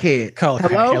crackhead.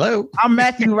 Hello. I'm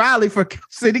Matthew Riley for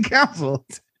City Council.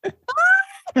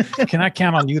 Can I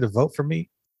count on you to vote for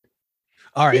me?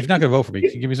 All right, if you're not going to vote for me,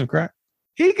 can you give me some crack?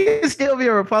 He can still be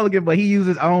a Republican, but he uses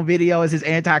his own video as his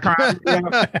anti-crime video.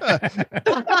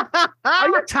 Are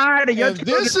you tired of your? And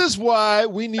this is why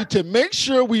we need to make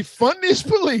sure we fund these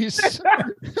police.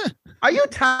 Are you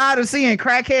tired of seeing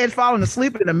crackheads falling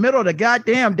asleep in the middle of the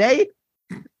goddamn day?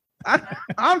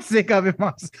 I'm sick of it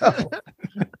myself.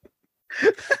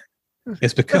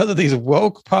 It's because of these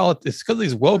woke It's because of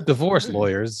these woke divorce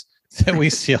lawyers that we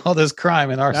see all this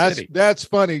crime in our city. That's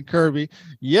funny, Kirby.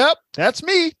 Yep, that's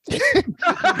me.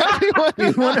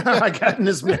 You wonder how I got in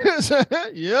this mess.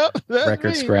 Yep, that's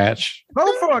record me. Scratch.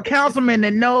 Vote for a councilman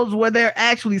that knows where they're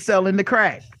actually selling the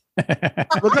crack.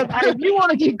 Because if you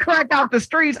want to get crack off the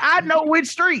streets, I know which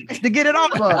streets to get it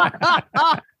off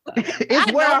of.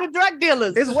 It's where the drug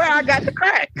dealers. It's where I got the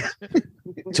crack.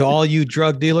 To all you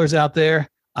drug dealers out there,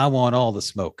 I want all the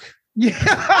smoke.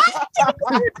 Yeah.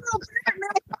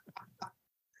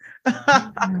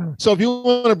 So if you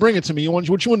want to bring it to me,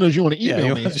 which one does you want to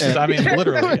email me? I mean,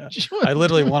 literally, I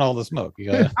literally want all the smoke.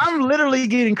 I'm literally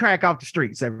getting crack off the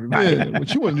streets, everybody. Yeah,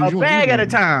 what you want to a bag at a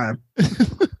time.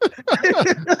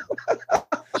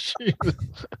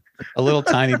 A little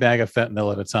tiny bag of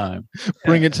fentanyl at a time.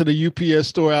 Bring it to the UPS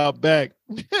store out back.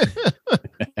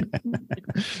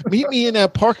 Meet me in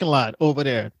that parking lot over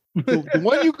there. The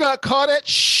one you got caught at.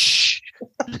 Shh.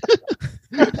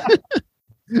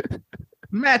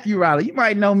 Matthew Riley, you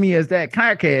might know me as that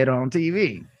crackhead on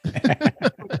TV.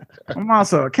 I'm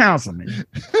also a councilman.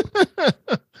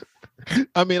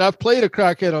 I mean, I've played a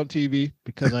crackhead on TV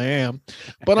because I am,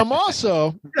 but I'm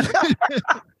also.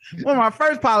 Well, my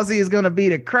first policy is going to be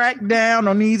to crack down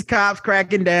on these cops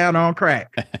cracking down on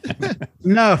crack.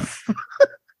 Enough.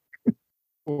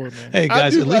 Hey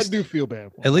guys, I do feel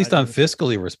bad. At least I'm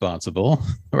fiscally responsible,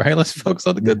 right? Let's focus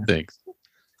on the good things.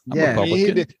 Yeah,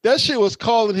 that shit was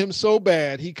calling him so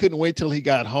bad he couldn't wait till he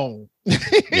got home.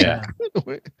 Yeah.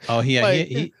 Oh, he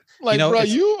like, you know, bro,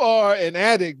 you are an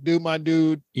addict, dude, my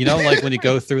dude. You know, like when you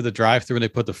go through the drive-through and they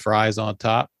put the fries on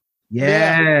top.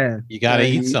 Yeah, you got to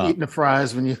eat some. Eating the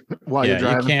fries while you're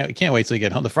driving. You can't wait till you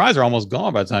get home. The fries are almost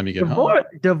gone by the time you get home.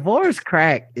 Divorce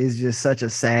crack is just such a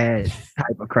sad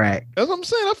type of crack. That's what I'm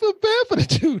saying. I feel bad for the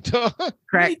dude, dog.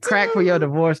 Crack for your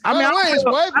divorce. I mean, I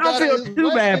don't feel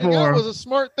too bad for him. It was a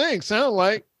smart thing. Sound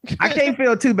like I can't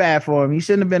feel too bad for him. He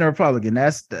shouldn't have been a Republican.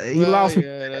 He lost.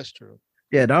 Yeah, that's true.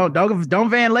 Yeah, don't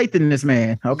Van Lathan this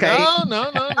man. Okay. No.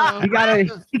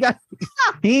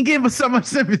 He ain't giving us so much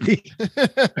sympathy.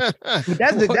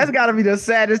 That's gotta be the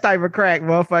saddest type of crack,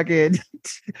 motherfucking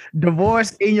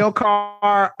divorce in your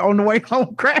car on the way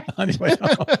home crack.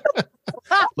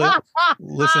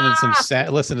 Listen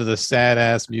to the sad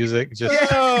ass music. Just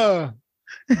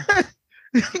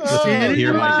just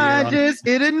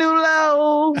hit a new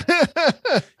low.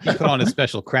 He put on his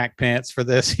special crack pants for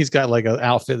this. He's got like an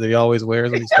outfit that he always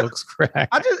wears when he smokes crack.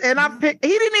 He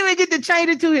didn't even get to change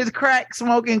it to his crack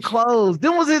smoking clothes.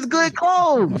 Them was his good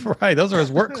clothes. Right, those are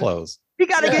his work clothes. He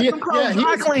got to get some clothes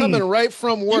dry clean. Coming right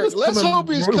from work. Let's hope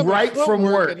he's coming right from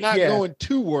work and not going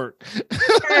to work.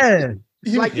 Yeah,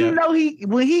 like you know,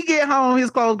 when he get home, his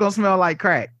clothes gonna smell like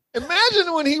crack.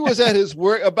 Imagine when he was at his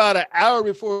work about an hour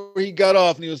before he got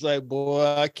off, and he was like, "Boy,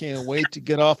 I can't wait to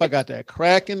get off. I got that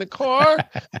crack in the car,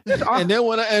 and then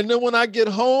when I get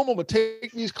home, I'm gonna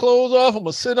take these clothes off. I'm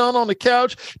gonna sit down on the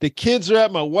couch. The kids are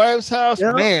at my wife's house.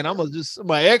 Yep. Man,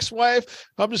 my ex-wife.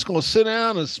 I'm just gonna sit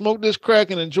down and smoke this crack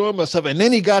and enjoy myself." And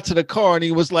then he got to the car, and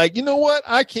he was like, "You know what?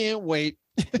 I can't wait."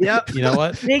 Yep. You know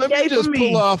what? Let me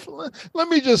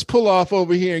just pull off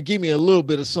over here and give me a little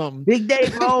bit of something. Big day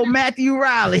for old Matthew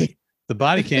Riley. The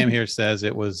body cam here says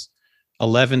it was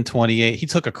 11:28. He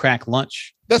took a crack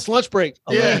lunch. That's lunch break.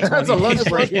 Yeah, that's a lunch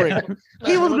break. Yeah.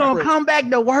 He was gonna come back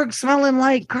to work smelling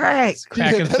like crack.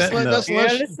 That's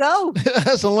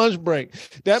a lunch break.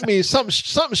 That means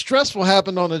something stressful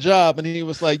happened on the job, and he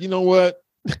was like, "You know what?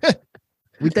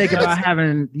 We thinking about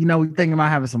having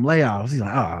some layoffs." He's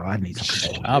like, "Oh, I need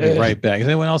some." I'll be right back. Is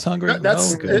anyone else hungry?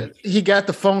 He got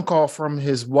the phone call from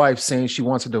his wife saying she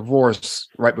wants a divorce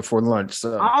right before lunch.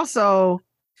 So also,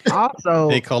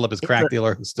 they called up his crack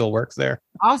dealer who still works there.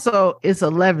 Also, it's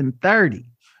 11:30,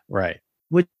 right?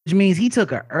 Which means he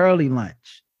took an early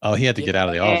lunch. Oh, he had to get out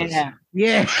of the office.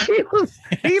 Yeah,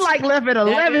 he left at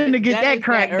 11 to get that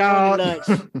crack, dog.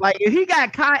 Like if he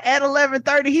got caught at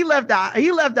 11:30, he left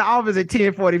the office at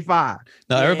 10:45.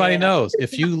 Now everybody knows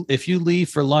if you leave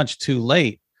for lunch too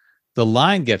late, the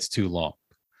line gets too long,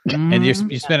 and you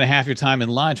spend half your time in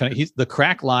line trying. The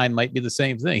crack line might be the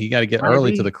same thing. He got to get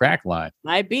early to the crack line.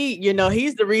 Might be,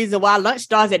 he's the reason why lunch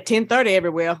starts at 10:30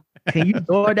 everywhere. Can you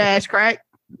DoorDash crack?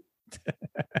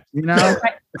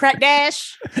 Crack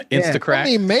dash, Insta crack.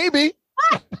 I mean, maybe.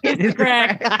 Insta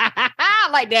crack. I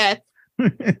like that.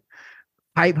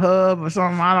 Pipe Hub or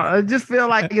something. I just feel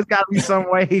like it's got to be some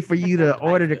way for you to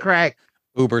order the crack.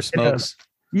 Uber Smokes.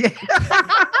 Yeah.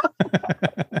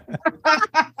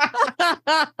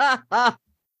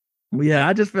 Yeah,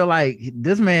 I just feel like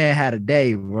this man had a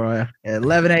day, bro. At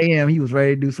 11 a.m., he was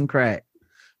ready to do some crack.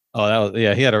 Oh, that was he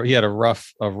had a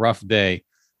rough day.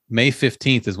 May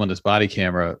 15th is when this body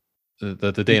camera,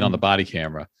 the date on the body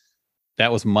camera.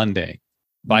 That was Monday.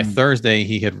 By Thursday,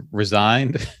 he had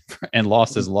resigned and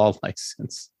lost his law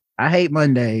license. I hate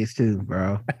Mondays too,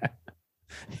 bro.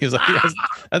 He was like,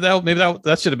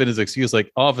 that should have been his excuse.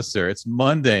 Like, officer, it's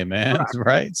Monday, man.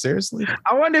 Right? Seriously?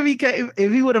 I wonder if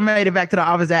he would have made it back to the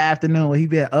office that afternoon, would he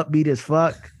been upbeat as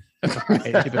fuck?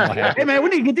 Right, hey man, we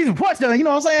need to get these reports done. You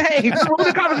know what I'm saying? Hey, what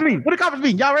the cops mean? What the cops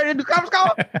mean? Y'all ready to do cops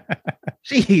call?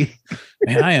 Gee,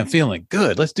 man, I am feeling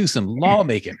good. Let's do some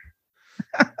lawmaking.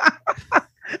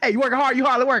 Hey, you working hard? You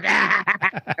hardly work.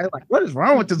 Like, what is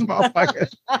wrong with this motherfucker?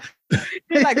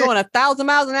 He's like going 1,000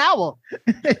 miles an hour.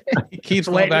 He keeps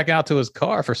going back out to his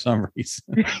car for some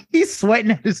reason. He's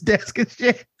sweating at his desk and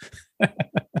shit.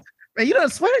 Man, you done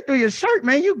sweated through your shirt,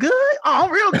 man. You good? Oh,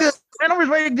 I'm real good. Man, I'm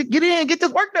just ready to get in and get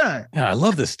this work done. Yeah, I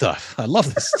love this stuff.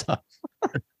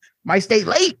 Might stay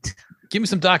late. Give me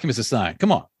some documents to sign.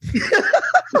 Come on.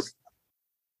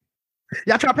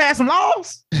 Y'all try to pass some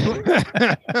laws?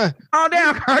 All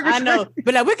down, Congress. I know,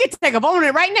 but like, we can take a vote on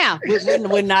it right now.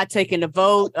 We're not taking the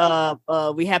vote.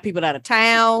 We have people out of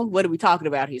town. What are we talking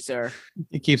about here, sir?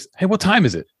 He keeps, hey, what time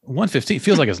is it? 1:15.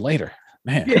 Feels like it's later.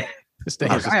 Man. Yeah. This day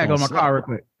I gotta go to my car real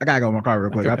quick. I gotta go out to my car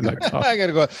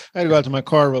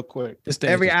real quick.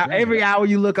 Every hour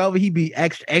you look over, he be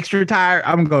extra tired.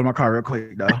 I'm gonna go to my car real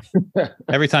quick though.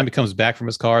 Every time he comes back from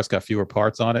his car, it's got fewer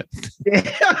parts on it.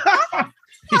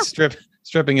 He's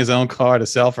stripping his own car to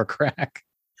sell for crack.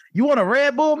 You want a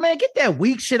Red Bull, man? Get that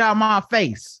weak shit out of my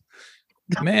face.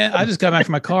 Man, I just got back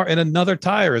from my car and another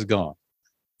tire is gone.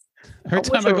 Every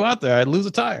time I go out there, I lose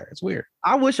a tire. It's weird.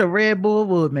 I wish a Red Bull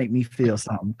would make me feel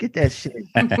something. Get that shit.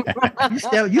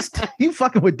 You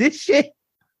fucking with this shit?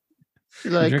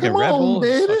 You're like, come on,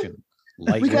 baby.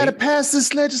 We got to pass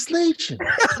this legislation.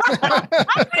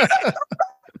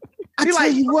 I tell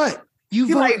you what, you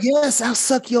vote like, yes, I'll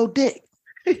suck your dick.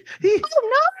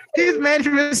 His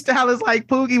management style is like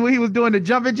Poogie when he was doing the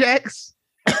jumping jacks.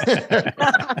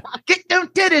 Get them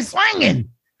titties swinging.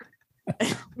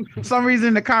 For some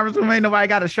reason, the conference room ain't nobody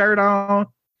got a shirt on.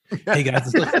 Hey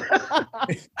guys,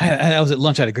 I was at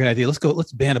lunch. I had a great idea.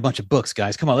 Let's ban a bunch of books,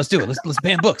 guys. Come on, let's do it. Let's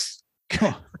ban books.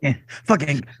 Come on.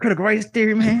 Fucking critical race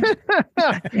theory, man.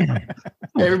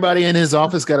 Everybody in his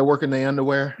office got to work in their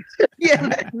underwear. Yeah,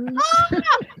 man.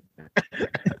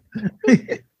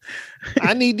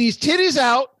 I need these titties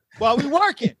out while we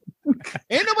working.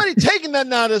 Ain't nobody taking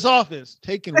nothing out of this office.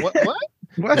 Taking what? What?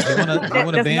 I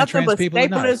want to ban trans people.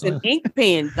 Staplers and ink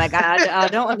pens. Like I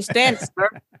don't understand, sir.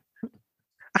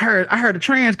 I heard a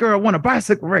trans girl won a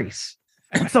bicycle race.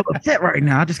 I'm so upset right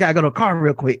now. I just gotta go to a car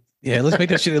real quick. Yeah, let's make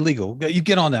that shit illegal. You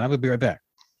get on that. I'm gonna be right back.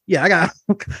 Yeah,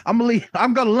 I'm gonna leave.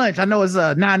 I'm going to lunch. I know it's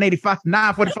 9:45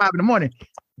 in the morning.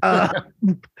 I'm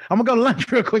gonna go to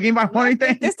lunch real quick. Anybody want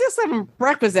anything? There's still some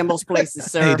breakfast in most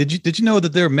places, sir. Hey, did you know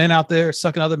that there are men out there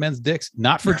sucking other men's dicks,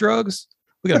 not for drugs?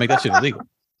 We gotta make that shit illegal.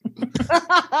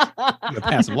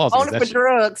 Pass some laws. Only for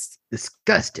drugs.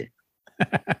 Disgusting.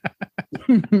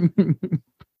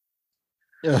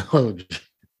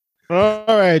 All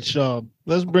right, y'all.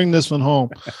 Let's bring this one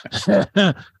home.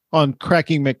 On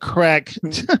Cracking McCrack,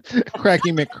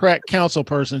 Cracking McCrack council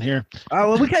person here.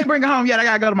 Well, we can't bring it home yet. I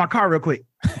gotta go to my car real quick.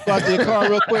 Go out to your car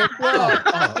real quick.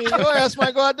 Well, your ass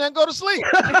might go out there and go to sleep.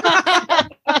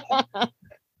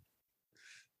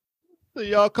 So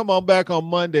y'all come on back on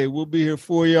Monday. We'll be here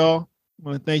for y'all. I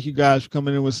want to thank you guys for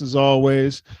coming in with us as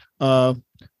always.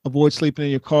 Avoid sleeping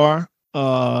in your car.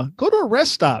 Go to a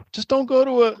rest stop. Just don't go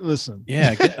to listen.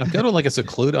 Yeah, go to like a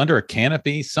secluded under a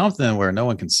canopy, something where no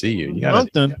one can see you. You gotta,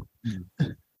 something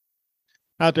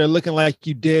out there looking like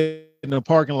you did in a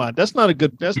parking lot. That's not a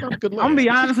good look. I'm gonna be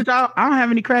honest with y'all. I don't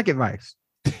have any crack advice.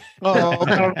 Oh,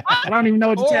 okay. I don't even know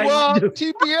what to tell you.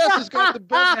 TPS has got the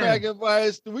best crack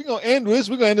advice. We're gonna end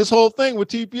this whole thing with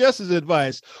TPS's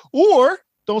advice. Or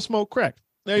don't smoke crack.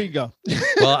 There you go.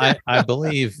 Well, I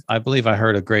believe I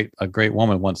heard a great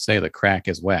woman once say that crack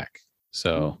is whack.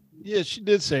 So yeah, she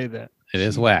did say that. It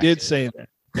is whack. Did say that.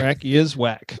 Crack is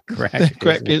whack. Crack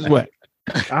is whack.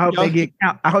 I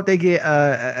hope they get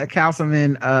a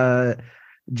councilman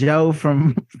Joe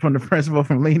from the principal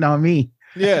from Lean on Me.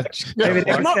 Yeah. Maybe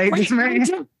they would save this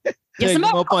man. Take him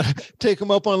up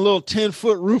on a little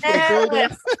 10-foot roof of the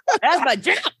building. That's my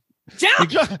jump.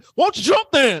 Jump! Won't you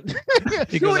jump then? So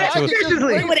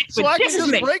I can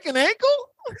just break an ankle?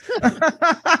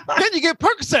 Then you get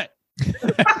Percocet.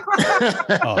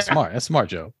 Oh, smart. That's smart,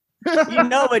 Joe. You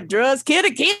know what drugs kill?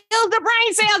 It kills the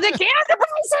brain cells. It kills the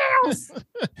brain cells.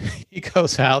 He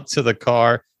goes out to the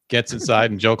car, gets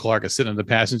inside, and Joe Clark is sitting in the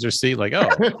passenger seat like, oh,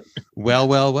 well.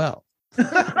 What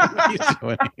are you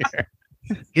doing here?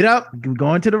 Get up. I'm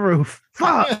going to the roof.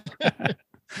 Fuck.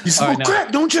 You smoke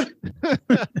crack, don't you?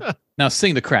 Now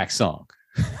sing the crack song.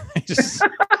 Just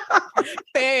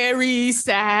very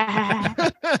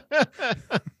sad.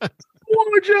 One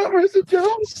more jump, Mr.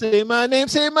 Jones. Say my name.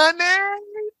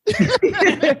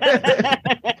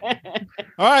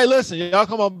 All right, listen, y'all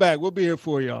come on back. We'll be here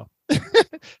for y'all.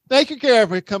 Thank you, Kara,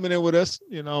 for coming in with us.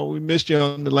 You know, we missed you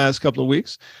on the last couple of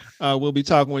weeks. We'll be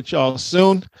talking with y'all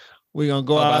soon. We're gonna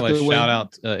go out. By the way, shout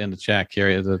out in the chat,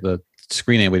 Carrie. The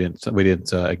screen name we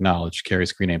didn't acknowledge Carrie's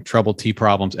screen name. Trouble T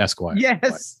Problems Esquire.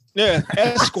 Yes. Yeah,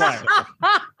 Esquire.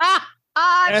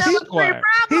 Esquire.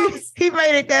 He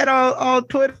made it that on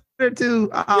Twitter too.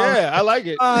 Yeah, I like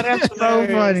it. Oh, that's so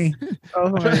funny.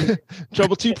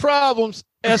 Trouble T Problems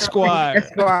Esquire.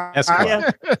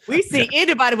 Yeah. We see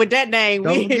anybody with that name.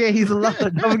 Don't forget he's a lawyer.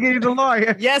 Don't forget he's a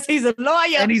lawyer. Yes, he's a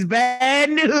lawyer. And he's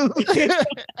bad news. He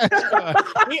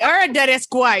earned that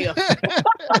Esquire.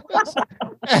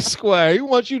 Esquire. He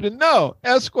wants you to know.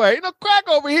 Esquire. Ain't no crack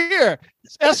over here.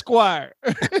 It's Esquire.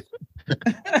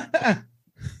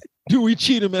 Do we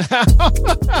cheat him?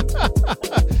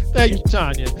 Thank you,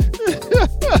 Tanya.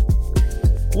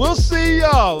 We'll see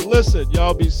y'all. Listen,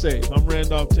 y'all be safe. I'm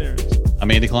Randolph Terrence. I'm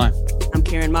Andy Klein. I'm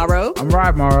Karen Morrow. I'm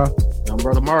Rod Morrow. I'm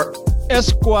Brother Mark.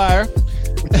 Esquire.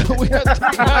 We have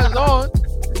 3 guys on.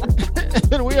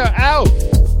 And we are out.